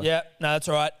this over. Yeah, no, that's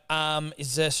all right.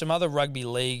 Is there some other rugby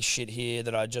league shit here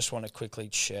that I just want to quickly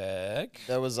check?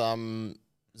 There was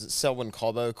is it Selwyn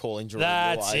Cobbo calling Jordan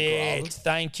That's Moore a it. grub?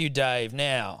 Thank you, Dave.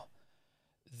 Now,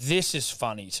 this is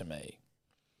funny to me.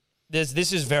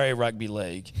 This is very rugby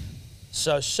league.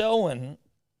 So Selwyn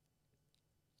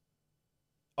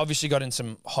obviously got in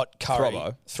some hot curry.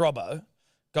 Throbbo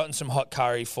got in some hot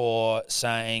curry for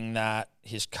saying that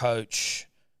his coach,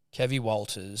 Kevy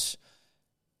Walters,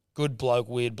 good bloke,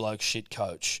 weird bloke, shit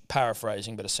coach.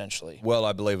 Paraphrasing, but essentially. Well,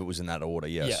 I believe it was in that order,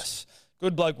 yes. Yes.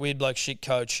 Good bloke, weird bloke, shit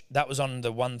coach. That was on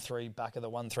the back of the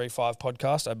 135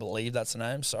 podcast. I believe that's the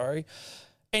name. Sorry.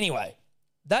 Anyway,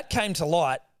 that came to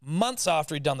light months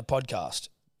after he'd done the podcast.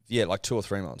 Yeah, like 2 or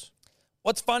 3 months.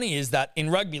 What's funny is that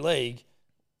in rugby league,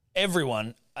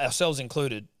 everyone, ourselves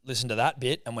included, listened to that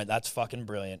bit and went, that's fucking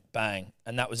brilliant. Bang.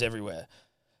 And that was everywhere.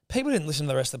 People didn't listen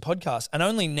to the rest of the podcast. And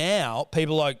only now,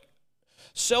 people like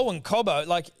Selwyn Cobbo,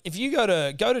 like if you go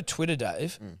to Twitter,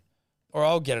 Dave, or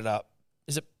I'll get it up.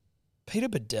 Is it Peter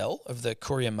Bedell of the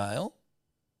Courier Mail?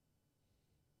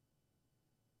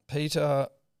 Peter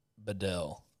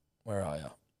Bedell. Where are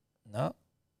you? No.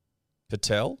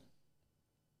 Patel?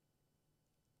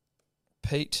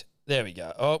 Pete. There we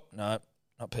go. Oh, no.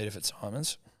 Not Peter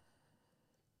Fitzsimons.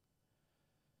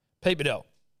 Pete Bedell.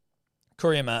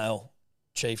 Courier Mail.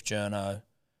 Chief Journo.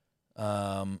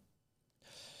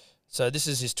 So this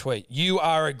is his tweet. You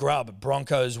are a grub.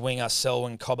 Broncos winger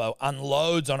Selwyn Cobbo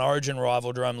unloads on Origin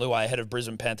rival Jerome Luai ahead of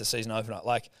Brisbane Panthers season opener.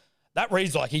 Like, that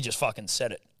reads like he just fucking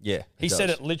said it. Yeah. He said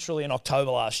it literally in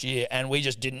October last year, and we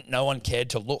just didn't. No one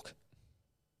cared to look.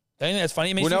 Don't you think that's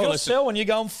funny? I mean, Well, if no, you're listen- Selwyn, you're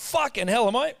going, fucking hell,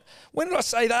 am I? When did I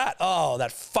say that? Oh,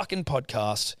 that fucking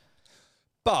podcast.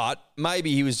 But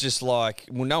maybe he was just like,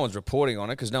 well, no one's reporting on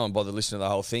it because no one bothered listening to the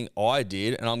whole thing. I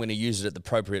did, and I'm going to use it at the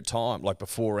appropriate time, like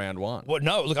before round one. Well,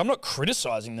 no, look, I'm not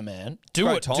criticizing the man. Do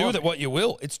Great with timing. it what you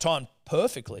will. It's timed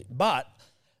perfectly. But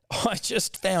I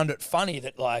just found it funny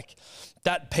that, like,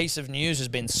 that piece of news has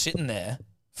been sitting there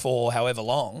for however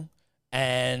long,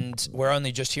 and we're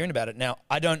only just hearing about it now.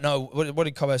 I don't know what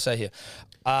did Cobbo say here,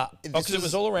 because it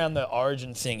was all around the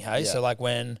Origin thing. Hey, so like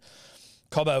when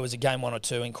Cobbo was at game 1 or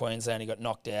 2 in Queensland, he got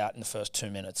knocked out in the first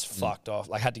 2 minutes, fucked off,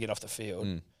 like had to get off the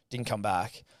field, didn't come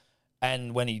back.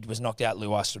 And when he was knocked out,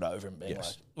 Luai stood over him, being like,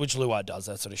 which Luai does,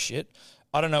 that sort of shit.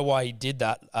 I don't know why he did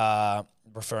that,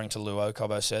 referring to Luo,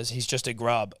 Cobbo says. He's just a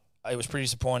grub. It was pretty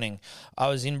disappointing. I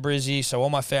was in Brizzy, so all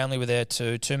my family were there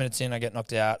too. 2 minutes in, I get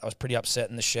knocked out. I was pretty upset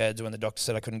in the sheds when the doctor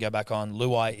said I couldn't go back on.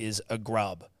 Luai is a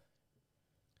grub.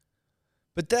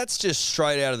 But that's just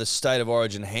straight out of the State of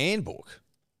Origin handbook.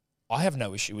 I have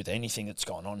no issue with anything that's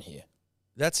gone on here.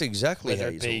 That's exactly Whether how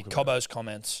it you be talk about Cobbo's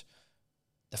comments,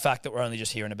 the fact that we're only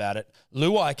just hearing about it.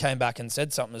 Luai came back and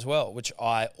said something as well, which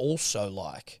I also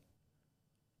like.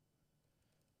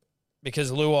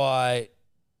 Because Luai,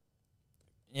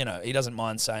 you know, he doesn't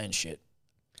mind saying shit.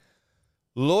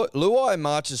 Luai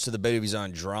marches to the beat of his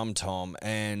own drum, Tom,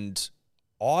 and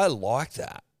I like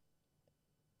that.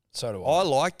 So do I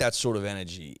like that sort of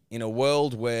energy in a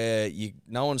world where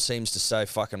no one seems to say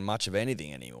fucking much of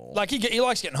anything anymore. Like, he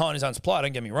likes getting high on his own supply,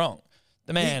 don't get me wrong.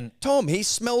 The man... Tom, he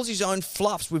smells his own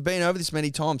fluffs. We've been over this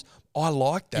many times. I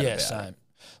like that about same. it.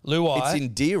 Luai... It's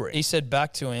endearing. He said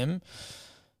back to him...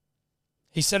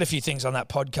 He said a few things on that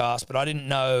podcast, but I didn't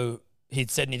know he'd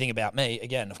said anything about me.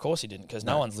 Again, of course he didn't, because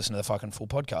no one's listened to the fucking full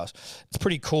podcast. It's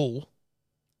pretty cool,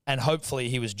 and hopefully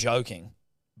he was joking.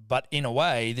 But in a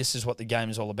way, this is what the game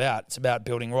is all about. It's about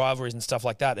building rivalries and stuff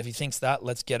like that. If he thinks that,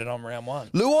 let's get it on round 1.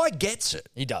 Luai gets it.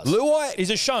 He does. He's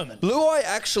a showman. Luai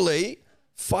actually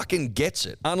fucking gets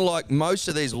it. Unlike most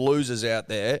of these losers out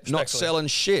there, not selling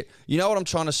shit. You know what I'm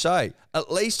trying to say?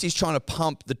 At least he's trying to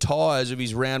pump the tyres of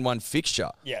his round 1 fixture.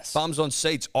 Yes. Bums on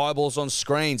seats, eyeballs on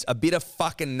screens, a bit of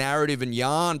fucking narrative and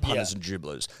yarn, punters and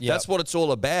dribblers. Yep. That's what it's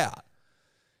all about.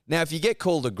 Now, if you get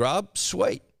called a grub,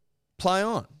 sweet. Play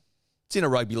on. It's in a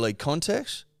rugby league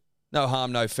context. No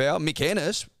harm, no foul. Mick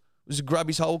Ennis was a grub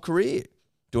his whole career.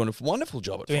 Doing a wonderful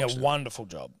job at Foxtel. Wonderful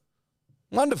job.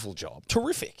 Wonderful job.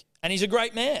 Terrific. And he's a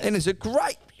great man. And he's a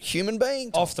great human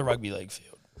being, Tom. Off the rugby league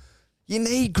field. You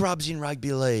need grubs in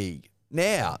rugby league.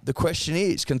 Now, the question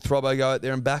is, can Throbbo go out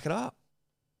there and back it up?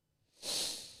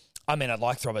 I mean, I'd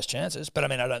like Throbbo's chances, but I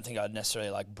mean, I don't think I'd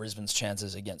necessarily like Brisbane's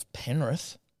chances against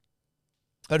Penrith.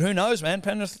 But who knows, man?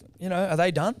 Penrith, you know, are they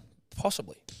done?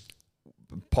 Possibly.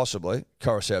 Possibly.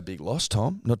 Coruscant, big loss,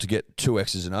 Tom. Not to get 2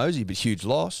 X's and O's, but huge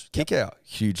loss. Kick out,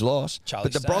 huge loss.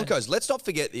 But the Broncos, let's not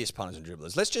forget this, punters and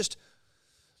dribblers.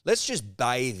 Let's just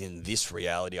bathe in this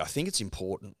reality. I think it's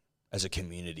important as a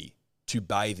community to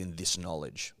bathe in this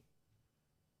knowledge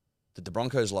that the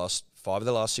Broncos lost 5 of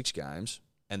their last 6 games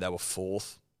and they were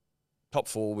 4th, top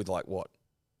 4 with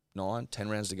 9, 10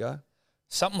 rounds to go.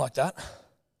 Something like that.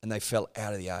 And they fell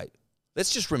out of the 8.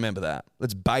 Let's just remember that.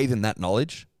 Let's bathe in that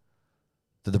knowledge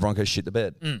that the Broncos shit the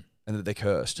bed and that they're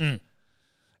cursed. And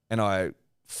I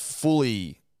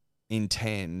fully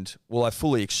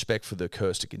expect for the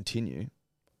curse to continue.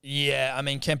 Yeah, I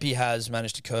mean, Kempy has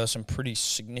managed to curse him pretty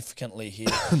significantly here.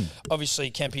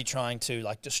 Obviously, Kempy trying to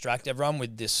distract everyone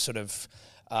with this sort of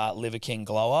Liver King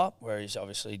glow up, where he's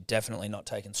obviously definitely not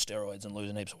taking steroids and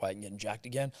losing heaps of weight and getting jacked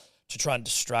again, to try and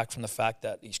distract from the fact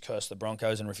that he's cursed the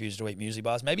Broncos and refused to eat muesli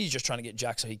bars. Maybe he's just trying to get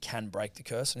jacked so he can break the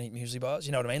curse and eat muesli bars.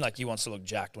 You know what I mean? Like, he wants to look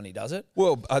jacked when he does it.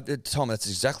 Well, Tom, that's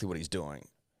exactly what he's doing.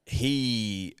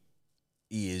 He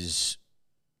is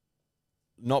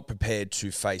not prepared to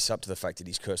face up to the fact that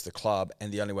he's cursed the club,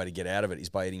 and the only way to get out of it is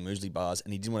by eating muesli bars,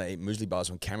 and he didn't want to eat muesli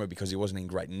bars on camera because he wasn't in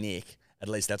great nick. At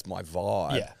least that's my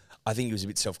vibe. Yeah. I think he was a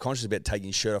bit self-conscious about taking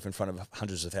his shirt off in front of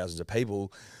hundreds of thousands of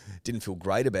people, didn't feel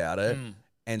great about it,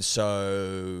 and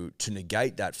so to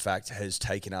negate that fact has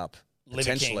taken up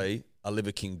potentially a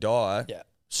Liver King diet,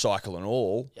 cycle and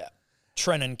all. Yeah.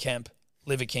 Trennan Kemp,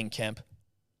 Liver King Kemp.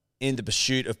 In the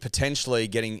pursuit of potentially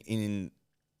getting in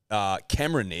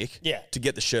camera nick to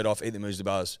get the shirt off, eat the muesli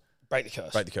bars. Break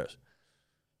the curse.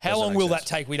 How long will that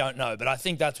take? We don't know, but I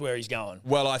think that's where he's going.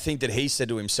 Well, I think that he said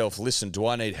to himself, listen, do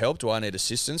I need help? Do I need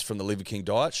assistance from the Liver King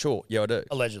diet? Sure. Yeah, I do.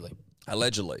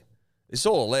 Allegedly. It's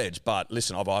all alleged, but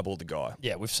listen, I've eyeballed the guy.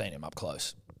 Yeah, we've seen him up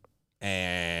close.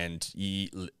 And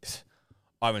I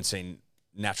haven't seen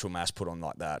natural mass put on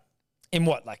like that. In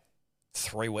what,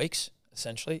 3 weeks,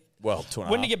 essentially? Well, 2.5.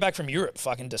 When did he get back from Europe?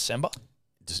 Fucking December?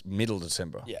 Just middle of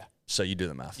December. Yeah. So you do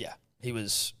the math. Yeah. He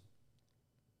was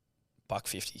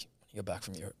 $150 when he got back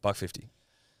from Europe. $150.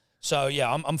 So,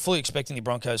 yeah, I'm fully expecting the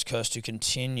Broncos curse to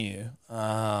continue.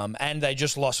 And they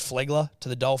just lost Flegler to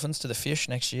the Dolphins, to the Fish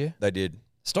next year. They did.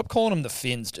 Stop calling them the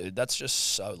Finns, dude. That's just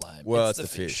so lame. Well, it's the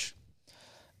fish.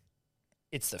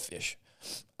 It's the Fish.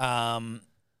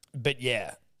 But,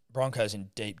 yeah, Broncos in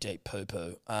deep, deep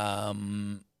poo-poo.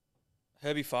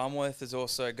 Herbie Farmworth is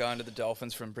also going to the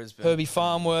Dolphins from Brisbane. Herbie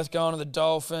Farmworth going to the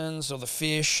Dolphins or the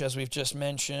Fish, as we've just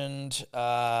mentioned.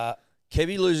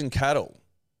 Kevy losing cattle.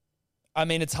 I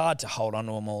mean, it's hard to hold on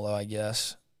to them all, though, I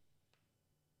guess.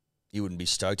 You wouldn't be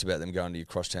stoked about them going to your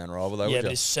crosstown rival, though, Yeah, would but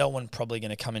you? is Selwyn probably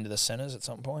going to come into the centres at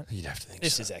some point? You'd have to think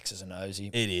This so. is X's and O's.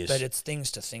 It is. But it's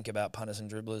things to think about, punters and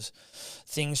dribblers.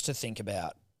 Things to think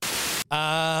about.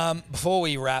 Before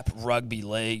we wrap rugby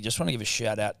league, just want to give a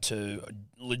shout out to a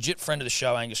legit friend of the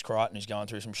show, Angus Crichton, who's going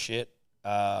through some shit.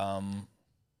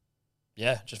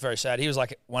 Yeah, just very sad. He was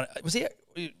like,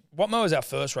 Watmo was our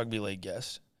first rugby league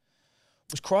guest.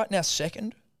 Was Crichton our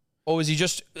second? Or was he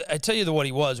just, I tell you what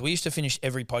he was. We used to finish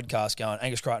every podcast going,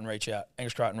 Angus Crichton, reach out.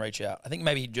 Angus Crichton, reach out. I think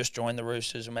maybe he just joined the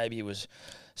Roosters or maybe he was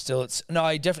still no,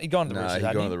 he definitely gone to the Roosters. He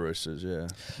hadn't gone to the Roosters, yeah.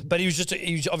 But he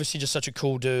was obviously just such a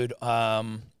cool dude.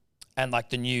 And like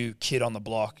the new kid on the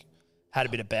block had a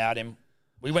bit about him.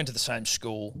 We went to the same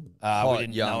school. We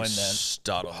didn't know him then.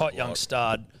 Stud on Hot the young block.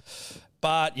 stud.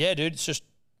 But yeah, dude, it's just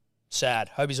sad.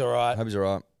 Hope he's all right. Hope he's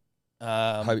all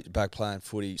right. Hope he's back playing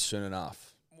footy soon enough.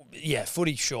 Yeah,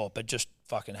 footy short, but just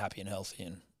fucking happy and healthy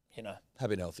and,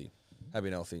 Happy and healthy. Happy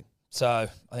and healthy. So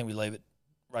I think we leave it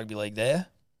rugby league there.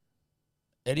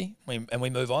 Eddie, and we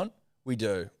move on. We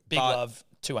do. Big But love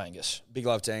to Angus. Big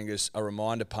love to Angus. A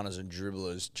reminder, punters and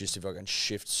dribblers, just if I can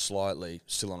shift slightly,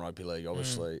 still on rugby league,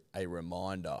 obviously, a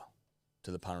reminder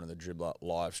to the punter and the dribbler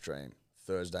live stream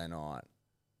Thursday night.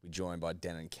 We're joined by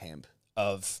Denon Kemp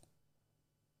Of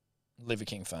Liver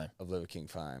King fame. of Liver King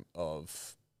fame,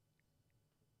 of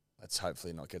let's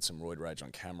hopefully not get some roid rage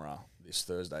on camera this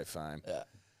Thursday fame. Yeah.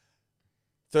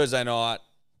 Thursday night,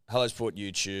 Hello Sport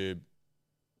YouTube,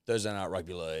 Thursday night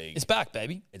rugby league. It's back,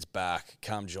 baby. It's back.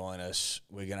 Come join us.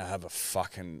 We're going to have a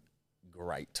fucking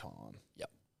great time. Yep.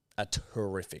 A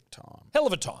terrific time. Hell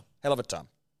of a time. Hell of a time.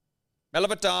 Hell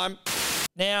of a time.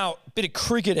 Now, bit of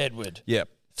cricket, Edward. Yep.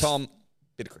 Tom,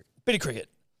 bit of cricket. Bit of cricket.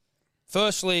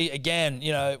 Firstly, again,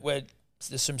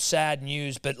 there's some sad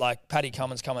news, but like Paddy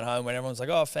Cummins coming home when everyone's like,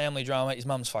 oh, family drama. His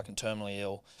mum's fucking terminally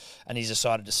ill, and he's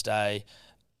decided to stay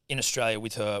in Australia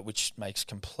with her, which makes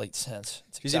complete sense.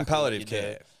 It's He's exactly in what palliative you do.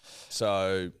 care.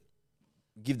 So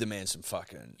give the man some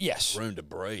fucking Yes. room to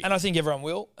breathe. And I think everyone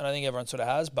will, and I think everyone sort of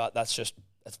has, but that's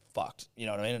fucked. You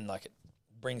know what I mean? And like it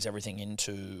brings everything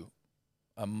into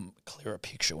a clearer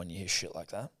picture when you hear shit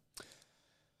like that.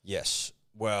 Yes.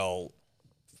 Well,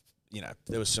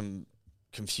 there was some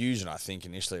confusion, I think,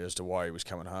 initially as to why he was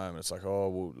coming home. It's like, oh,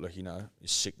 well, like,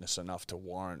 is sickness enough to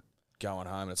warrant going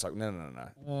home? And it's like, no.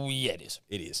 Well, yeah, it is.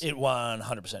 It is. It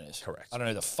 100% is. Correct. I don't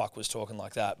know who the fuck was talking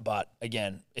like that, but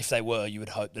again, if they were, you would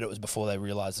hope that it was before they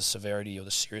realised the severity or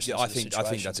the seriousness Yeah, of the situation. I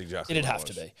think that's exactly It'd what have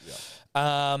it to was. be.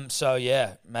 Yeah. So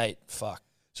yeah, mate, fuck.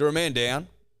 So we're a man down.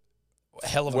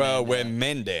 Hell of a Well, man we're down.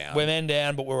 men down. We're men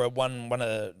down, but we're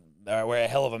we're a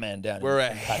hell of a man down. We're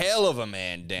a in Paddy's. hell of a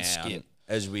man down Skip.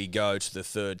 as we go to the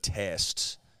third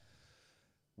test,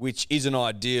 which isn't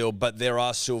ideal, but there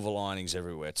are silver linings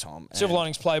everywhere, Tom. Silver And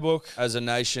Linings Playbook. as a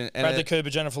nation, and Bradley Cooper,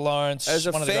 Jennifer Lawrence. as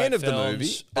a one of the fan great of the films. movie,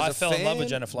 as I a fell in love with fan-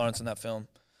 Jennifer Lawrence in that film.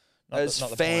 Not as the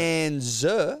point. fans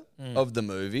of the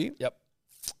movie, Yep.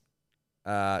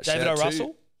 shout David O. out to-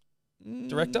 Russell,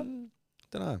 director.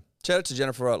 Don't know. Shout out to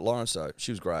Jennifer Lawrence though;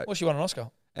 she was great, Well, she won an Oscar.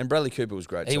 and Bradley Cooper was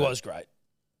great. He too. was great.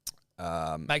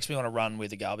 Um, Makes me want to run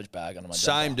with a garbage bag under my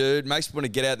same, jumper. dude. Makes me want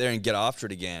to get out there and get after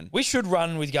it again. We should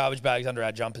run with garbage bags under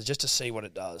our jumpers just to see what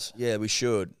it does. Yeah, we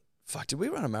should. Fuck, did we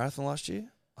run a marathon last year?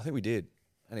 I think we did.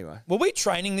 Anyway, Were we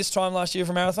training this time last year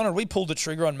for marathon, or did we pull the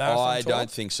trigger on marathon? I talk? don't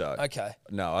think so. Okay.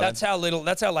 No, I That's how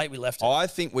late we left it. I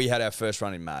think we had our first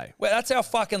run in May. Well, that's how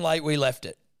fucking late we left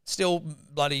it. Still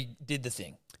bloody did the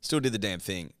thing. Still did the damn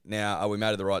thing. Now, are we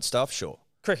made of the right stuff? Sure.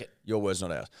 Cricket. Your words,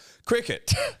 not ours.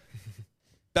 Cricket.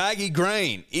 Baggy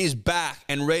Green is back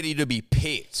and ready to be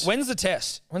picked. When's the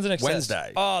test? When's the next Wednesday.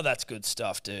 test? Oh, that's good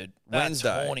stuff, dude. That's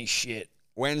Wednesday. horny shit.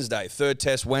 Wednesday, third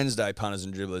test Wednesday, punters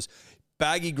and dribblers.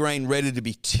 Baggy Green ready to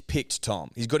be picked,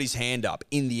 Tom. He's got his hand up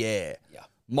in the air. Yeah.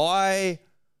 My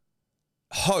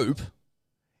hope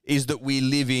is that we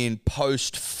live in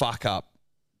post-fuck-up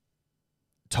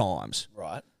times.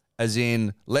 Right. As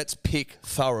in, let's pick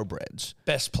thoroughbreds.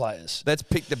 Best players. Let's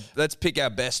pick our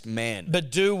best men.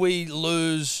 But do we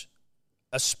lose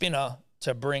a spinner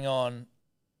to bring on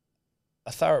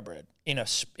a thoroughbred in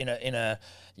a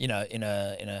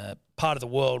part of the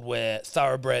world where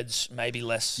thoroughbreds may be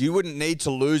less? You wouldn't need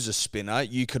to lose a spinner.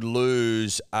 You could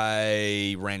lose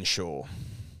a Renshaw.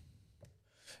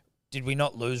 Did we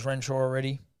not lose Renshaw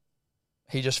already?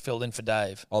 He just filled in for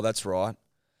Dave. Oh, that's right.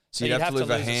 So So you'd have to lose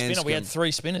a spinner. We had Hanscom.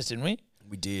 3 spinners, didn't we?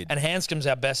 We did. And Hanscom's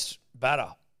our best batter.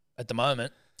 at the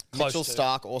moment. Close Mitchell to.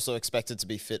 Stark also expected to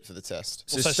be fit for the test.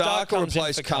 So, So Stark Stark will comes in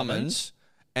replace for Cummins,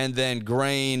 and then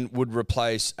Green would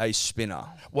replace a spinner.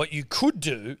 What you could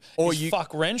do Or is you-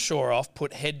 fuck Renshaw off,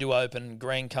 put head to open,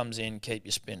 Green comes in, keep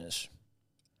your spinners.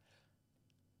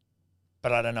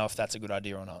 But I don't know if that's a good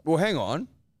idea or not. Well, hang on.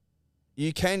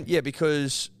 You can, yeah,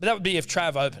 because But that would be if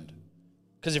Trav opened.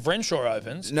 Because if Renshaw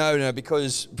opens, no,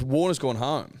 because Warner's gone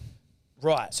home,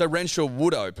 right. so Renshaw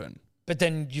would open. But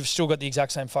then you've still got the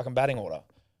exact same fucking batting order.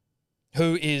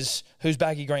 Who's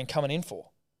Baggy Green coming in for?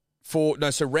 So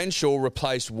Renshaw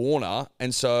replaced Warner,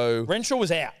 and so Renshaw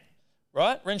was out,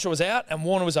 right? Renshaw was out, and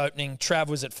Warner was opening. Trav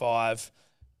was at 5.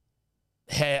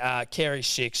 Carey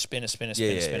 6. Spinner,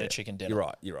 chicken dinner. You're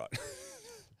right.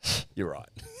 You're right.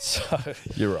 So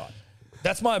You're right.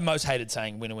 that's my most hated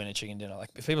saying: winner, chicken dinner. Like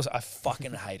if people say, I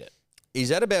fucking hate it. Is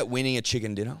that about winning a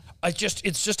chicken dinner?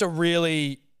 It's just a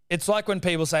really. It's like when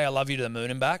people say, "I love you" to the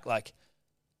moon and back. Like,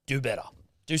 do better,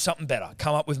 do something better,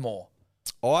 come up with more.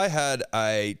 I had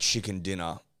a chicken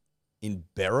dinner in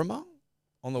Berrima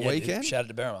on the Yeah, dude. weekend. Shout out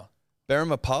to Berrima.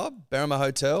 Berrima pub, Berrima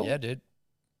Hotel. Yeah, dude.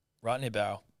 Right near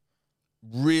Barrow.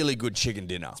 Really good chicken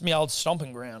dinner. It's my old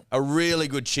stomping ground. A really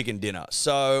good chicken dinner.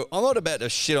 So I'm not about to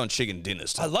shit on chicken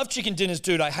dinners. I love chicken dinners,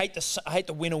 dude. I hate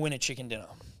the winner chicken dinner.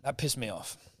 That pissed me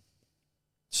off.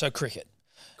 So cricket.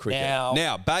 Cricket. Now-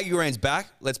 Now, Baggy Green's back.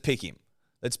 Let's pick him.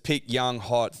 Let's pick young,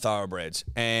 hot thoroughbreds.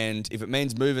 And if it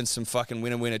means moving some fucking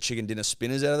winner chicken dinner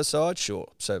spinners out of the side,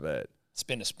 sure, so bad.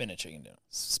 Spinner chicken dinner.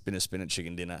 Spinner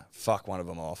chicken dinner. Fuck one of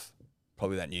them off.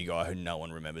 Probably that new guy who no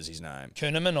one remembers his name.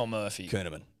 Kuhneman or Murphy?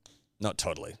 Kerneman. Not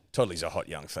Toddley. Toddley's a hot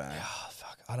young fan. Oh,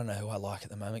 fuck. I don't know who I like at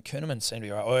the moment. Kuhneman seemed to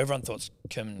be right. Well, everyone thought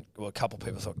Kuhneman, well, a couple of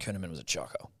people thought Kuhneman was a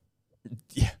choco.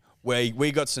 Yeah.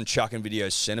 We got some chucking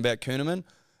videos sent about Kuhneman.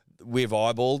 We've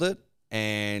eyeballed it,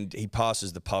 and he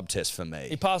passes the pub test for me.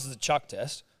 He passes the chuck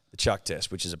test. The chuck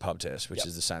test, which is a pub test, which Yep.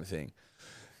 is the same thing.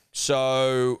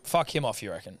 So Fuck him off, you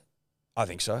reckon? I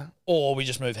think so. Or we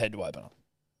just move head to opener.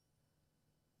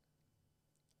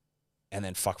 And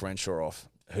then fuck Renshaw off,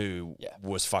 who Yeah.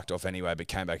 was fucked off anyway, but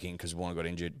came back in because Warner got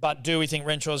injured. But do we think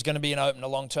Renshaw's going to be an opener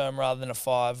long term rather than a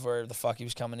 5 where the fuck he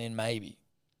was coming in? Maybe.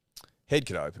 Head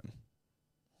could open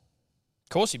Of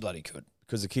course he bloody could.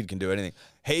 because the kid can do anything.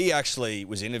 He actually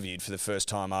was interviewed for the first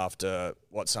time after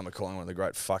what some are calling one of the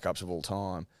great fuck ups of all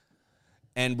time,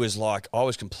 and was like, I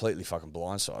was completely fucking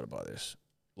blindsided by this.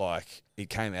 Like, it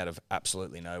came out of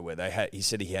absolutely nowhere. He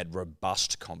said he had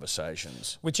robust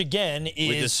conversations Which again is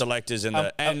with the selectors and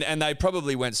and they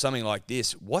probably went something like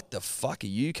this: "What the fuck are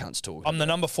you cunts talking I'm the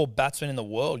about? number 4 batsman in the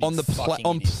world. on you the fucking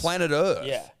on idiots." planet Earth?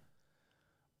 Yeah.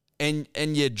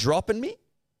 and you're dropping me?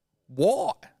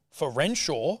 Why? For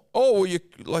Renshaw, Oh, well, you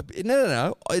like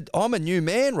no. I'm a new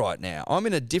man right now. I'm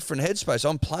in a different headspace.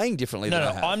 I'm playing differently no, than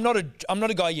I have. I'm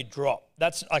not a guy you drop.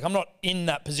 That's like I'm not in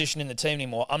that position in the team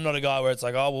anymore. I'm not a guy where it's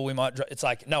like, oh well, we might. It's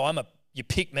like, no, you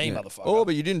pick me, motherfucker. Oh,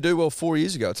 but you didn't do well 4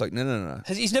 years ago. It's like no.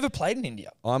 He's never played in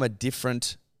India. I'm a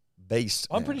different beast.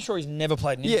 I'm now. pretty sure he's never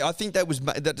played in India. Yeah, I think that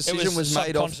it decision was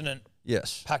made off. subcontinent,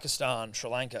 Yes. Pakistan, Sri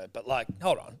Lanka. But like,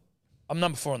 hold on, I'm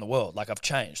number 4 in the world. Like I've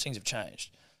changed. Things have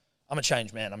changed. I'm a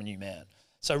changed man. I'm a new man.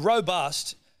 So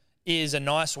robust is a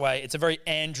nice way. It's a very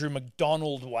Andrew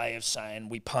McDonald way of saying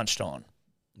we punched on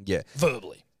Yeah.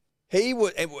 verbally. He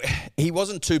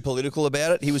wasn't too political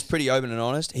about it. He was pretty open and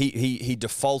honest. He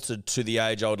defaulted to the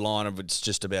age-old line of it's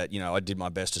just about, I did my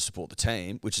best to support the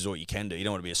team, which is all you can do. You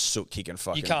don't want to be a sook kicking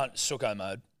fucking... You can't sucko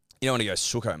mode. You don't want to go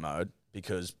sooko mode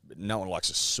because no one likes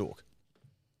a sook.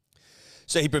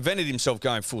 So he prevented himself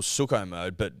going full sooko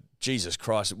mode, but Jesus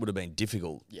Christ, it would have been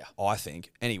difficult, Yeah. I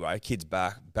think. Anyway, kid's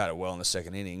back, batted well in the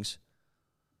second innings.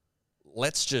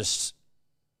 Let's just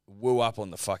woo up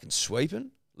on the fucking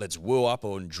sweeping. Let's woo up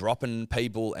on dropping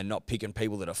people and not picking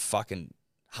people that are fucking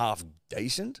half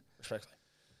decent. Respectfully.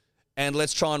 And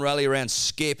let's try and rally around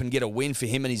Skip and get a win for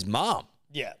him and his mum.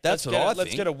 Yeah, That's what I Let's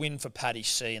think. get a win for Paddy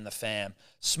C and the fam.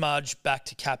 Smudge back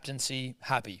to captaincy.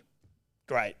 Happy.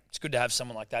 Great. It's good to have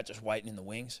someone like that just waiting in the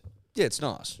wings. Yeah, it's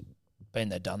nice. Been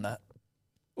there, done that.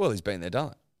 Well, he's been there,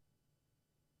 done it.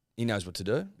 He knows what to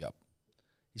do. Yep.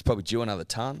 He's probably due another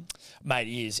ton. Mate,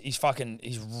 he is. He's fucking.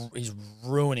 He's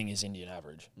ruining his Indian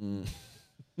average.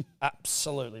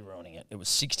 Absolutely ruining it. It was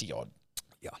 60 odd.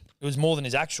 Yeah. It was more than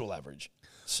his actual average.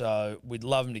 So we'd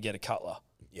love him to get a cutler.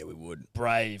 Yeah, we would.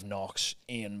 Brave knocks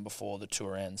in before the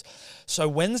tour ends. So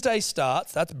Wednesday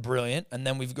starts. That's brilliant. And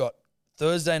then we've got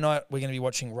Thursday night. We're going to be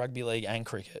watching rugby league and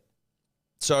cricket.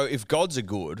 So if gods are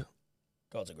good,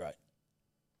 Gods are great.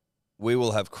 we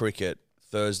will have cricket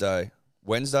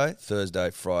Wednesday, Thursday,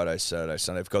 Friday, Saturday,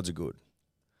 Sunday. If gods are good.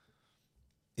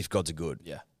 If gods are good.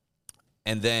 Yeah.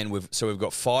 And then we've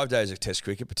got 5 days of Test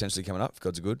cricket potentially coming up, if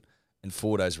Gods are good, and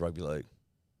 4 days of rugby league,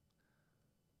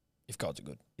 If Gods are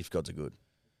good. if Gods are good.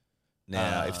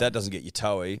 Now, if that doesn't get you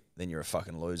toey, then you're a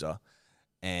fucking loser.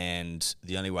 And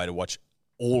the only way to watch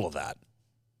all of that,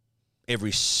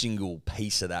 every single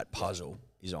piece of that puzzle,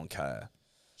 is on KO.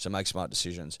 So make smart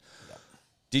decisions.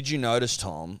 Did you notice,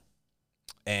 Tom,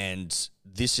 and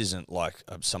this isn't like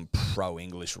some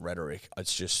pro-English rhetoric,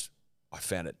 it's just I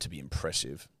found it to be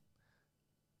impressive.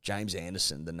 James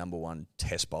Anderson, the number 1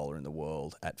 Test bowler in the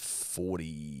world at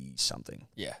 40-something.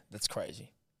 Yeah, that's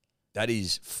crazy. That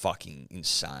is fucking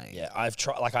insane. Yeah, I've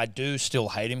tried. Like, I do still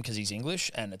hate him because he's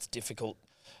English, and it's difficult.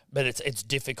 But it's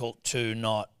difficult to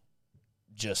not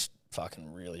just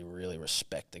fucking really, really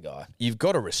respect the guy. You've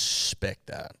got to respect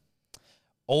that.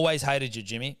 Always hated you,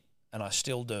 Jimmy, and I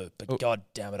still do. But God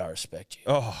damn it, I respect you.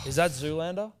 Oh, Is that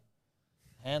Zoolander?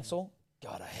 Hansel?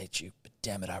 God, I hate you, but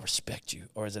damn it, I respect you.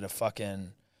 Or is it a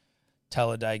fucking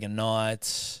Talladega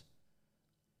Nights?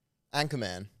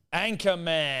 Anchorman.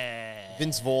 Anchorman.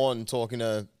 Vince Vaughn talking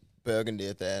to Burgundy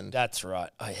at the end. That's right.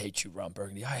 I hate you, Ron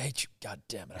Burgundy. I hate you. God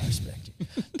damn it, I respect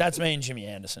you. That's me and Jimmy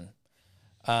Anderson.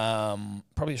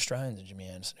 Probably Australians and Jimmy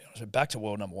Anderson. So back to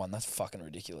world number 1. That's fucking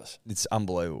ridiculous. it's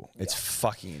unbelievable. It's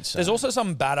fucking insane. There's also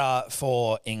some batter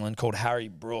for England called Harry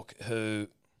Brook who,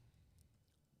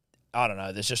 I don't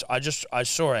know. I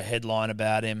saw a headline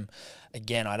about him.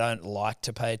 Again, I don't like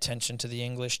to pay attention to the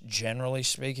English, generally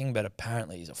speaking, but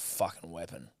apparently he's a fucking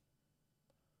weapon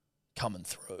coming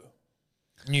through.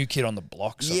 New kid on the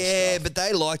block. Sort of stuff. but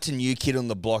they like to new kid on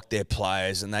the block their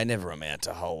players, and they never amount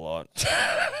to a whole lot.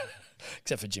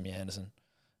 Except for Jimmy Anderson.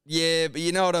 Yeah, but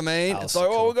you know what I mean? It's like,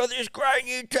 cool. we've got this great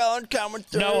new talent coming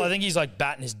through. No, I think he's like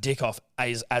batting his dick off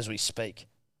as we speak.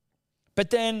 But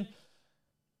then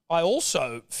I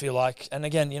also feel like, and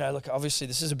again, look, obviously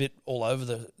this is a bit all over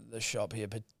the shop here,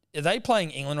 but are they playing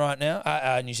England right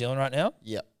now, New Zealand right now?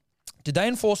 Yep. Did they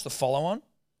enforce the follow-on?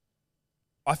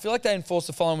 I feel like they enforced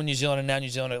the follow-on with New Zealand, and now New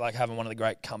Zealand are like having one of the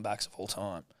great comebacks of all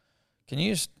time. Can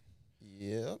you just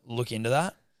look into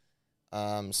that?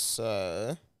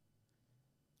 So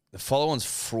the follow-on's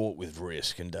fraught with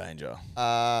risk and danger.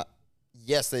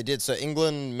 yes, they did. So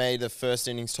England made a first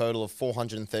innings total of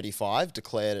 435,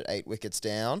 declared at 8 wickets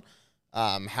down.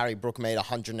 Harry Brook made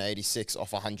 186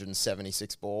 off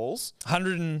 176 balls.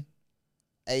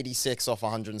 186 off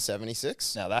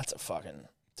 176. Now that's a fucking...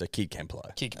 So kid can play.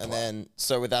 Kid can And play. then,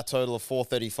 so with that total of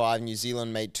 435, New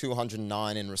Zealand made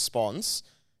 209 in response.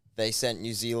 They sent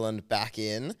New Zealand back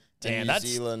in. Damn, and New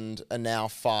Zealand are now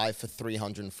 5 for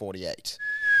 348.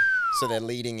 So they're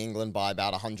leading England by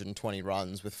about 120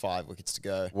 runs with 5 wickets to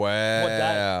go.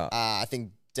 Wow. I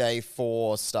think day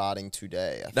 4 starting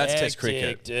today. I think. That's Hectic, Test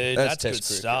cricket. dude. That's That's Test good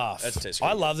cricket. stuff. That's Test I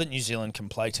cricket. love that New Zealand can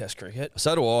play Test cricket.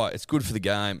 So do I. It's good for the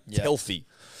game. It's Yeah. healthy.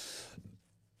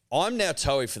 I'm now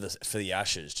toey for the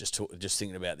Ashes. Just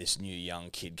thinking about this new young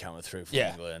kid coming through from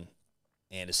Yeah. England.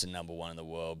 Anderson, number 1 in the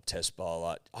world, Test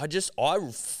bowler. I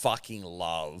fucking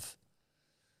love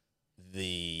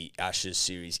the Ashes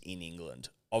series in England.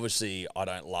 Obviously, I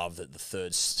don't love that the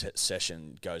third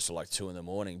session goes to like 2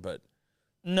 a.m, but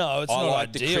No, it's I not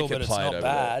like the ideal, cricket but it's played not over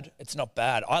bad. It's not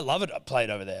bad. I love it played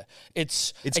over there.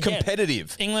 It's again,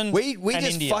 competitive. England we and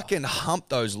just India. fucking hump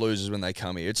those losers when they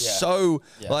come here. It's Yeah. so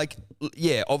Yeah. like,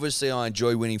 yeah. Obviously, I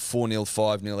enjoy winning 4-0,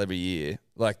 5-0 every year.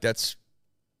 Like it's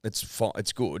fine.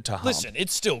 It's good to hump. Listen,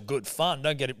 it's still good fun.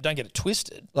 Don't get it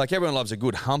twisted. Like everyone loves a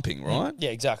good humping, right?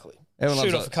 Yeah, exactly. Everyone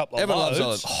Shoot loves off a couple of everyone loads.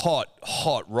 loves a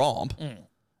hot romp,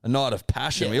 a night of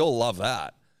passion. Yeah. We all love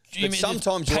that. You But mean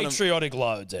sometimes you want patriotic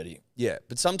loads, Eddie. yeah,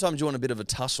 but sometimes you want a bit of a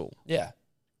tussle. Yeah.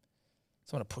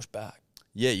 Someone to push back.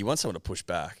 Yeah, you want someone to push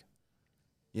back.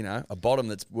 You know, a bottom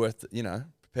that's worth,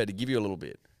 prepared to give you a little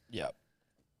bit. Yeah.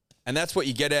 And that's what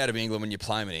you get out of England when you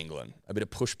play them in England. A bit of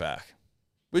pushback.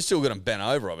 We've still got them bent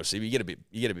over, obviously, but you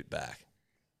get a bit back.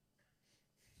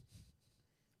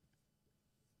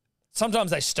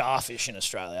 Sometimes they starfish in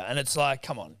Australia, and it's like,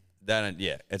 come on.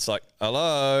 It's like,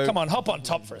 hello. Come on, hop on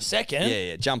top for a second.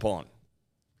 Yeah, jump on.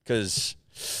 Because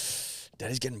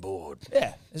Daddy's getting bored.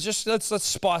 Yeah. It's just let's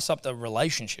spice up the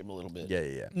relationship a little bit.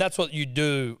 Yeah. And that's what you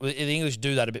do. The English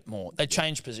do that a bit more. They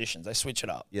change positions. They switch it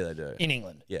up. Yeah, they do. In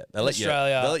England. Yeah, In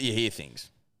Australia, they'll let you hear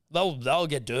things. they'll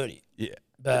get dirty. Yeah.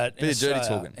 But Bit of dirty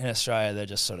talking. in Australia, they're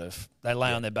just sort of, they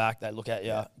lay on their back, they look at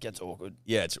you, it gets awkward.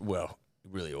 Yeah, it's,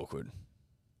 really awkward.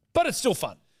 But it's still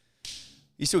fun.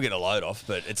 You still get a load off,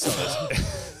 but it's not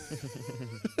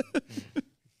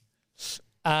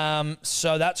as...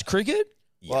 So that's cricket.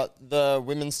 Well, the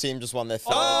women's team just won their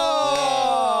third.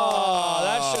 Oh,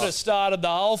 that should have started the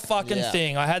whole fucking Yeah.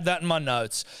 thing. I had that in my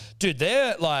notes. Dude,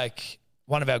 they're like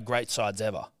one of our great sides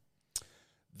ever.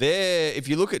 If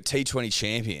you look at T20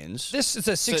 champions, This is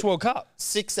a sixth So- World Cup.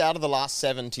 6 out of the last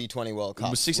 7 T20 World it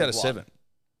Cups. was 6 out of we've won. 7.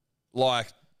 Like,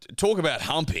 talk about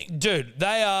humping. Dude,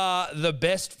 they are the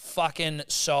best fucking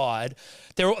side.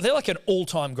 They're like an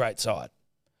all-time great side.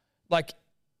 Like,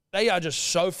 they are just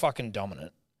so fucking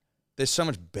dominant. They're so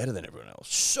much better than everyone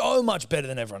else. So much better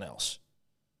than everyone else.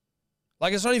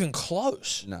 Like, it's not even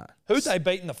close. No. Who'd they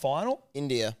beat in the final?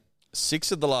 India.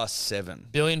 6 of the last 7.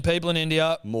 Billion people in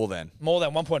India. More than. More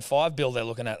than 1.5 bill they're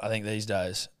looking at, I think, these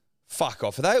days. Fuck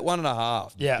off. Are they at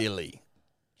 1.5? Yeah. Billy.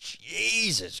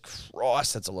 Jesus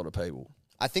Christ, that's a lot of people.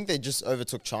 I think they just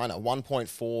overtook China.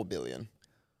 1.4 billion.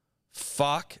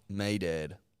 Fuck me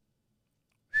dead.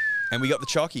 And we got the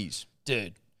Chockies.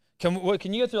 Dude. Can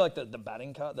you go through, like, the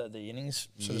batting card, the innings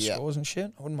sort of Yeah. scores and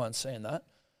shit? I wouldn't mind seeing that.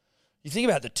 You think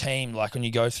about the team, like, when you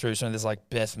go through some of this,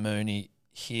 like, Beth Mooney,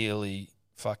 Healy,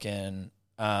 fucking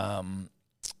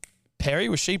Perry,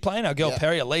 was she playing? Our girl Yeah.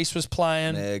 Perry, Elise was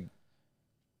playing.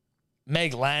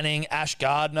 Meg Lanning, Ash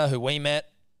Gardner, who we met.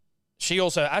 She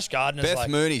also, Ash Gardner's Beth like...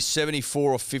 Mooney,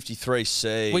 74 or 53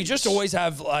 Cs. We just always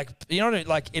have, like, you know,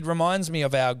 like, it reminds me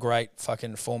of our great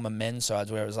fucking former men's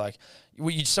sides where it was like,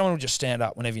 someone would just stand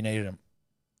up whenever you needed them.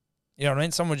 You know what I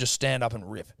mean? Someone would just stand up and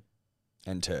rip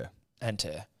And tear. and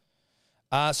tear.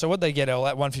 So what'd they get all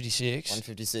at? 156?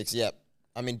 156, yep.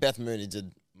 I mean, Beth Mooney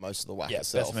did most of the whack Yeah,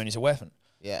 herself. Beth Mooney's a weapon.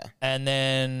 Yeah. And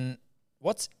then,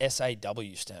 what's SAW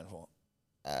stand for?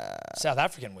 South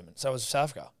African women. So it was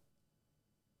South Africa.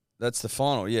 That's the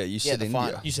final. Yeah, you said the India.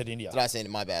 final. You said India. Did I say it?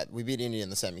 My bad. We beat India in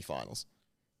the semi-finals.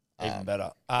 Even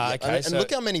better. Yeah, Okay, and so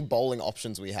look how many bowling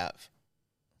options we have.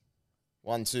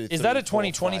 1, 2, 3, is that a 4,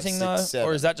 2020 5, thing 6, though? 7.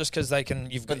 Or is that just because they can,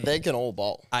 But they can all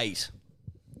bowl. 8.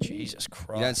 Jesus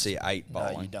Christ. You don't see 8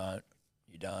 bowling. No, you don't.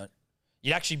 You don't.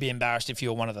 You'd actually be embarrassed if you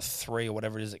were one of the 3 or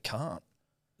whatever it is that can't.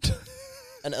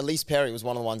 And Elise Perry was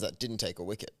one of the ones that didn't take a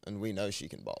wicket, and we know she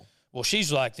can bowl. Well,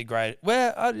 she's like the great.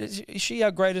 Is she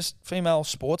our greatest female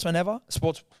sportsman ever?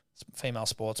 Female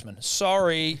sportsman.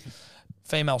 Sorry,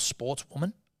 female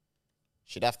sportswoman.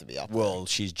 She'd have to be up. Well,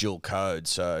 she's dual code,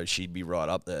 so she'd be right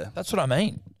up there. That's what I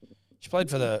mean. She played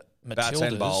for the Matildas. Bats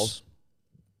and bowls.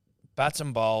 Bats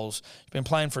and bowls. She's been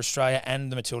playing for Australia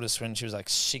and the Matildas when she was like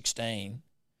 16.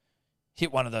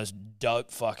 Hit one of those dope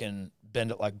fucking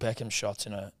bend it like Beckham shots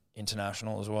in a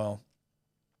international as well.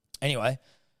 Anyway,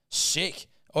 sick.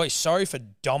 Oh, sorry for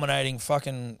dominating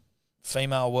fucking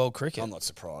female world cricket. I'm not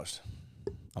surprised.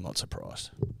 I'm not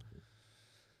surprised.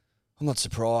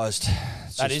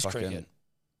 It's That just is cricket.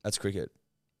 That's cricket.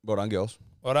 Well done, girls.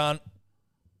 Well done.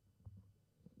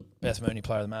 Beth Mooney,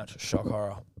 player of the match. Shock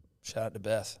horror. Shout out to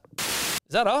Beth. Is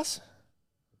that us?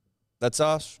 That's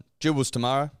us. Dribbles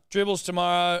tomorrow. Dribbles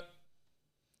tomorrow.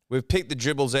 We've picked the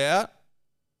dribbles out,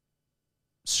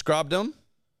 scrubbed them,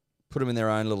 put them in their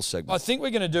own little I segment. think we're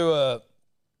going to do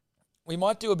we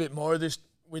might do a bit more of this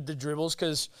with the dribbles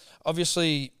because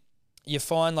obviously you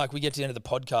find like we get to the end of the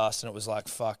podcast and it was like,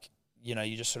 fuck, you know,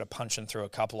 you're just sort of punching through a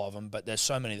couple of them, but there's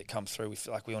so many that come through. We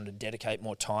feel like we want to dedicate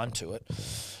more time to it.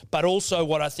 But also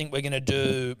what I think we're going to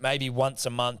do maybe once a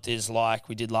month is like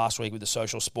we did last week with the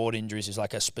social sport injuries is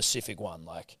like a specific one,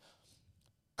 like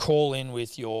call in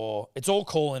with it's all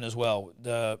call in as well.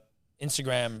 The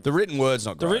Instagram, The written word's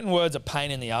not the great. written word's a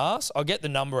pain in the ass. I'll get the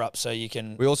number up so you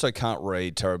can. We also can't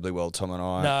read terribly well, Tom and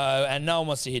I. No, and no one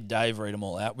wants to hear Dave read them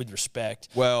all out with respect.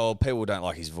 Well, people don't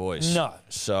like his voice. No.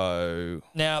 So,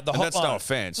 Now, the and hotline. that's no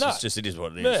offence. No. It's just, it is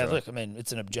what it is. Yeah, right? look, I mean,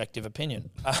 it's an objective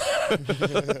opinion. The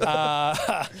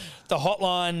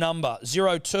hotline number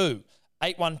 02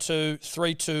 812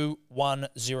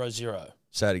 32100.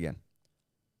 Say it again.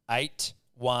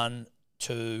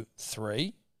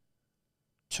 8123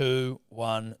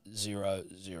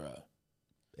 2100.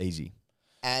 Easy.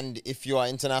 And if you are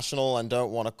international and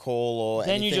don't want to call or Then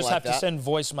anything you just like have that, to send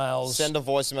voicemails. send a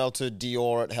voicemail to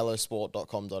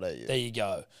dior@hellosport.com.au. There you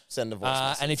go. Send a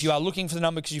voicemail. And if you are looking for the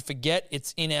number because you forget,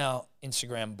 it's in our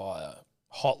Instagram bio.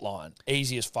 Hotline.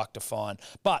 Easy as fuck to find.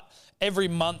 But every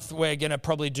month we're going to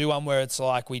probably do one where it's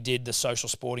like we did the social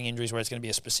sporting injuries where it's going to be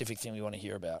a specific thing we want to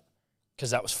hear about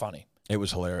because that was funny. It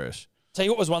was hilarious. Tell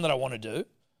you what was one that I want to do.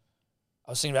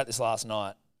 I was thinking about this last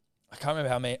night. I can't remember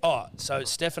how many. Oh, so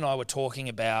Steph and I were talking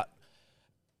about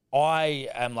I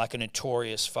am like a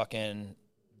notorious fucking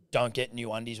don't get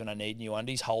new undies when I need new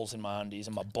undies, holes in my undies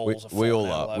and my balls We are all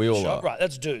falling out are. over We the all shop. are. Right,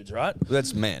 that's dudes, right?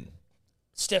 That's men.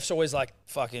 Steph's always like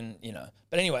fucking, you know.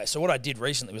 But anyway, so what I did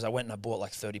recently was I went and I bought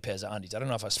like 30 pairs of undies. I don't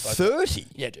know if I spoke. 30?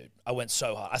 Yeah, dude. I went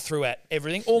so hard. I threw out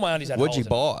everything. All my undies had What'd holes you in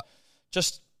them. buy?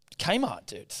 Just Kmart,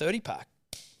 dude. 30 pack.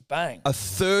 Bang. A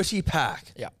 30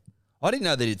 pack. Yeah. I didn't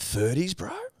know they did 30s, bro.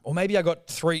 Or maybe I got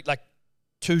 3, like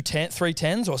 3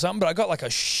 10s or something, but I got like a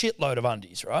shitload of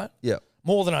undies, right? Yeah.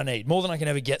 More than I need, more than I can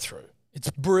ever get through. It's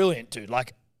brilliant, dude.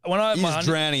 Like when I You're just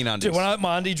drowning in undies. Dude, when I open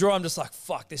my undie drawer, I'm just like,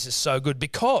 fuck, this is so good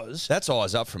because That's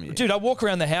eyes up from you. dude, I walk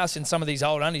around the house in some of these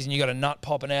old undies and you got a nut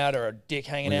popping out or a dick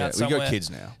hanging out we somewhere. got kids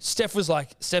now. Steph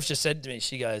just said to me,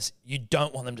 she goes, you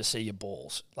don't want them to see your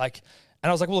balls. Like, and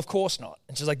I was like, well, of course not.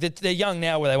 And she's like, they're young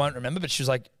now where they won't remember. But she was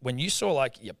like, when you saw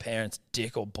like your parents'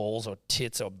 dick or balls or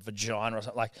tits or vagina or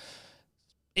something, like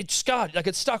it scarred, like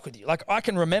it stuck with you. Like I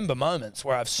can remember moments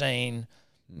where I've seen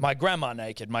my grandma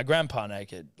naked, my grandpa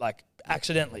naked, like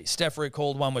accidentally. Steph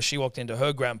recalled one where she walked into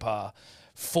her grandpa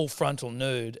full frontal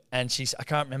nude and I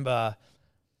can't remember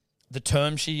the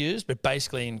term she used, but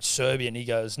basically in Serbian he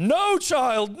goes, no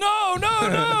child, no,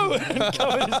 and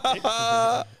covered his dick.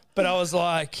 But I was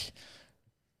like,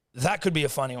 that could be a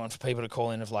funny one for people to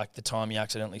call in of like the time you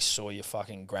accidentally saw your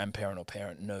fucking grandparent or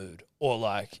parent nude or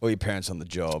like Or your parents on the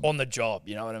job. on the job,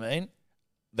 you know what I mean?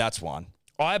 That's one.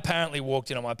 I apparently walked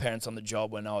in on my parents on the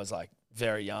job when I was like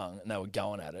very young and they were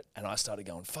going at it and I started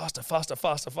going faster.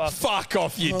 Fuck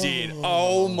off, you did.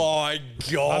 Oh my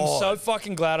God. I'm so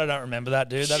fucking glad I don't remember that,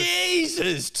 dude.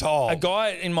 Jesus, Tom. A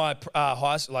guy in my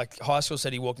high school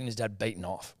said he walked in his dad beaten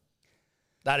off.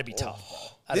 That'd be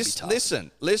tough. That'd be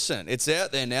tough. Listen, it's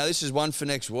out there now. This is one for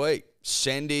next week.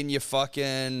 Send in your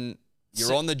fucking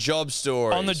on the job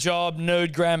stories. On the job,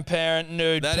 nude grandparent,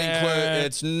 nude That parent.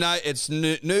 it's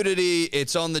nudity,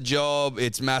 it's on the job,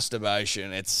 it's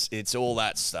masturbation, it's all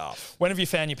that stuff. When have you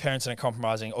found your parents in a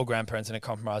compromising or grandparents in a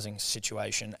compromising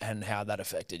situation and how that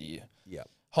affected you? Yep.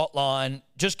 Hotline,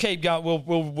 just keep going.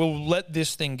 We'll let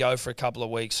this thing go for a couple of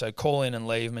weeks. So call in and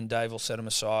leave them, and Dave will set them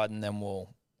aside, and then we'll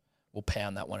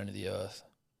pound that one into the earth.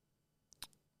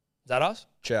 Is that us?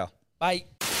 Ciao. Bye.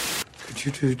 Could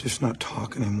you two just not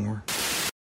talk anymore?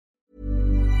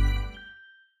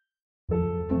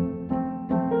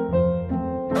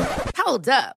 Hold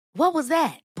up. What was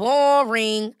that?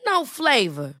 Boring. No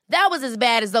flavor. That was as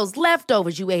bad as those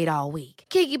leftovers you ate all week.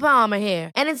 Keke Palmer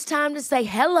here. And it's time to say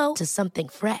hello to something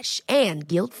fresh and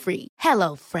guilt-free.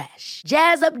 Hello Fresh.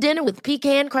 Jazz up dinner with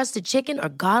pecan-crusted chicken or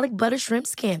garlic butter shrimp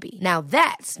scampi. Now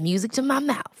that's music to my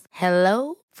mouth.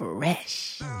 Hello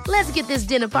Fresh. Let's get this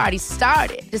dinner party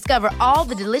started. Discover all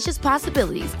the delicious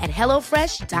possibilities at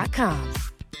HelloFresh.com.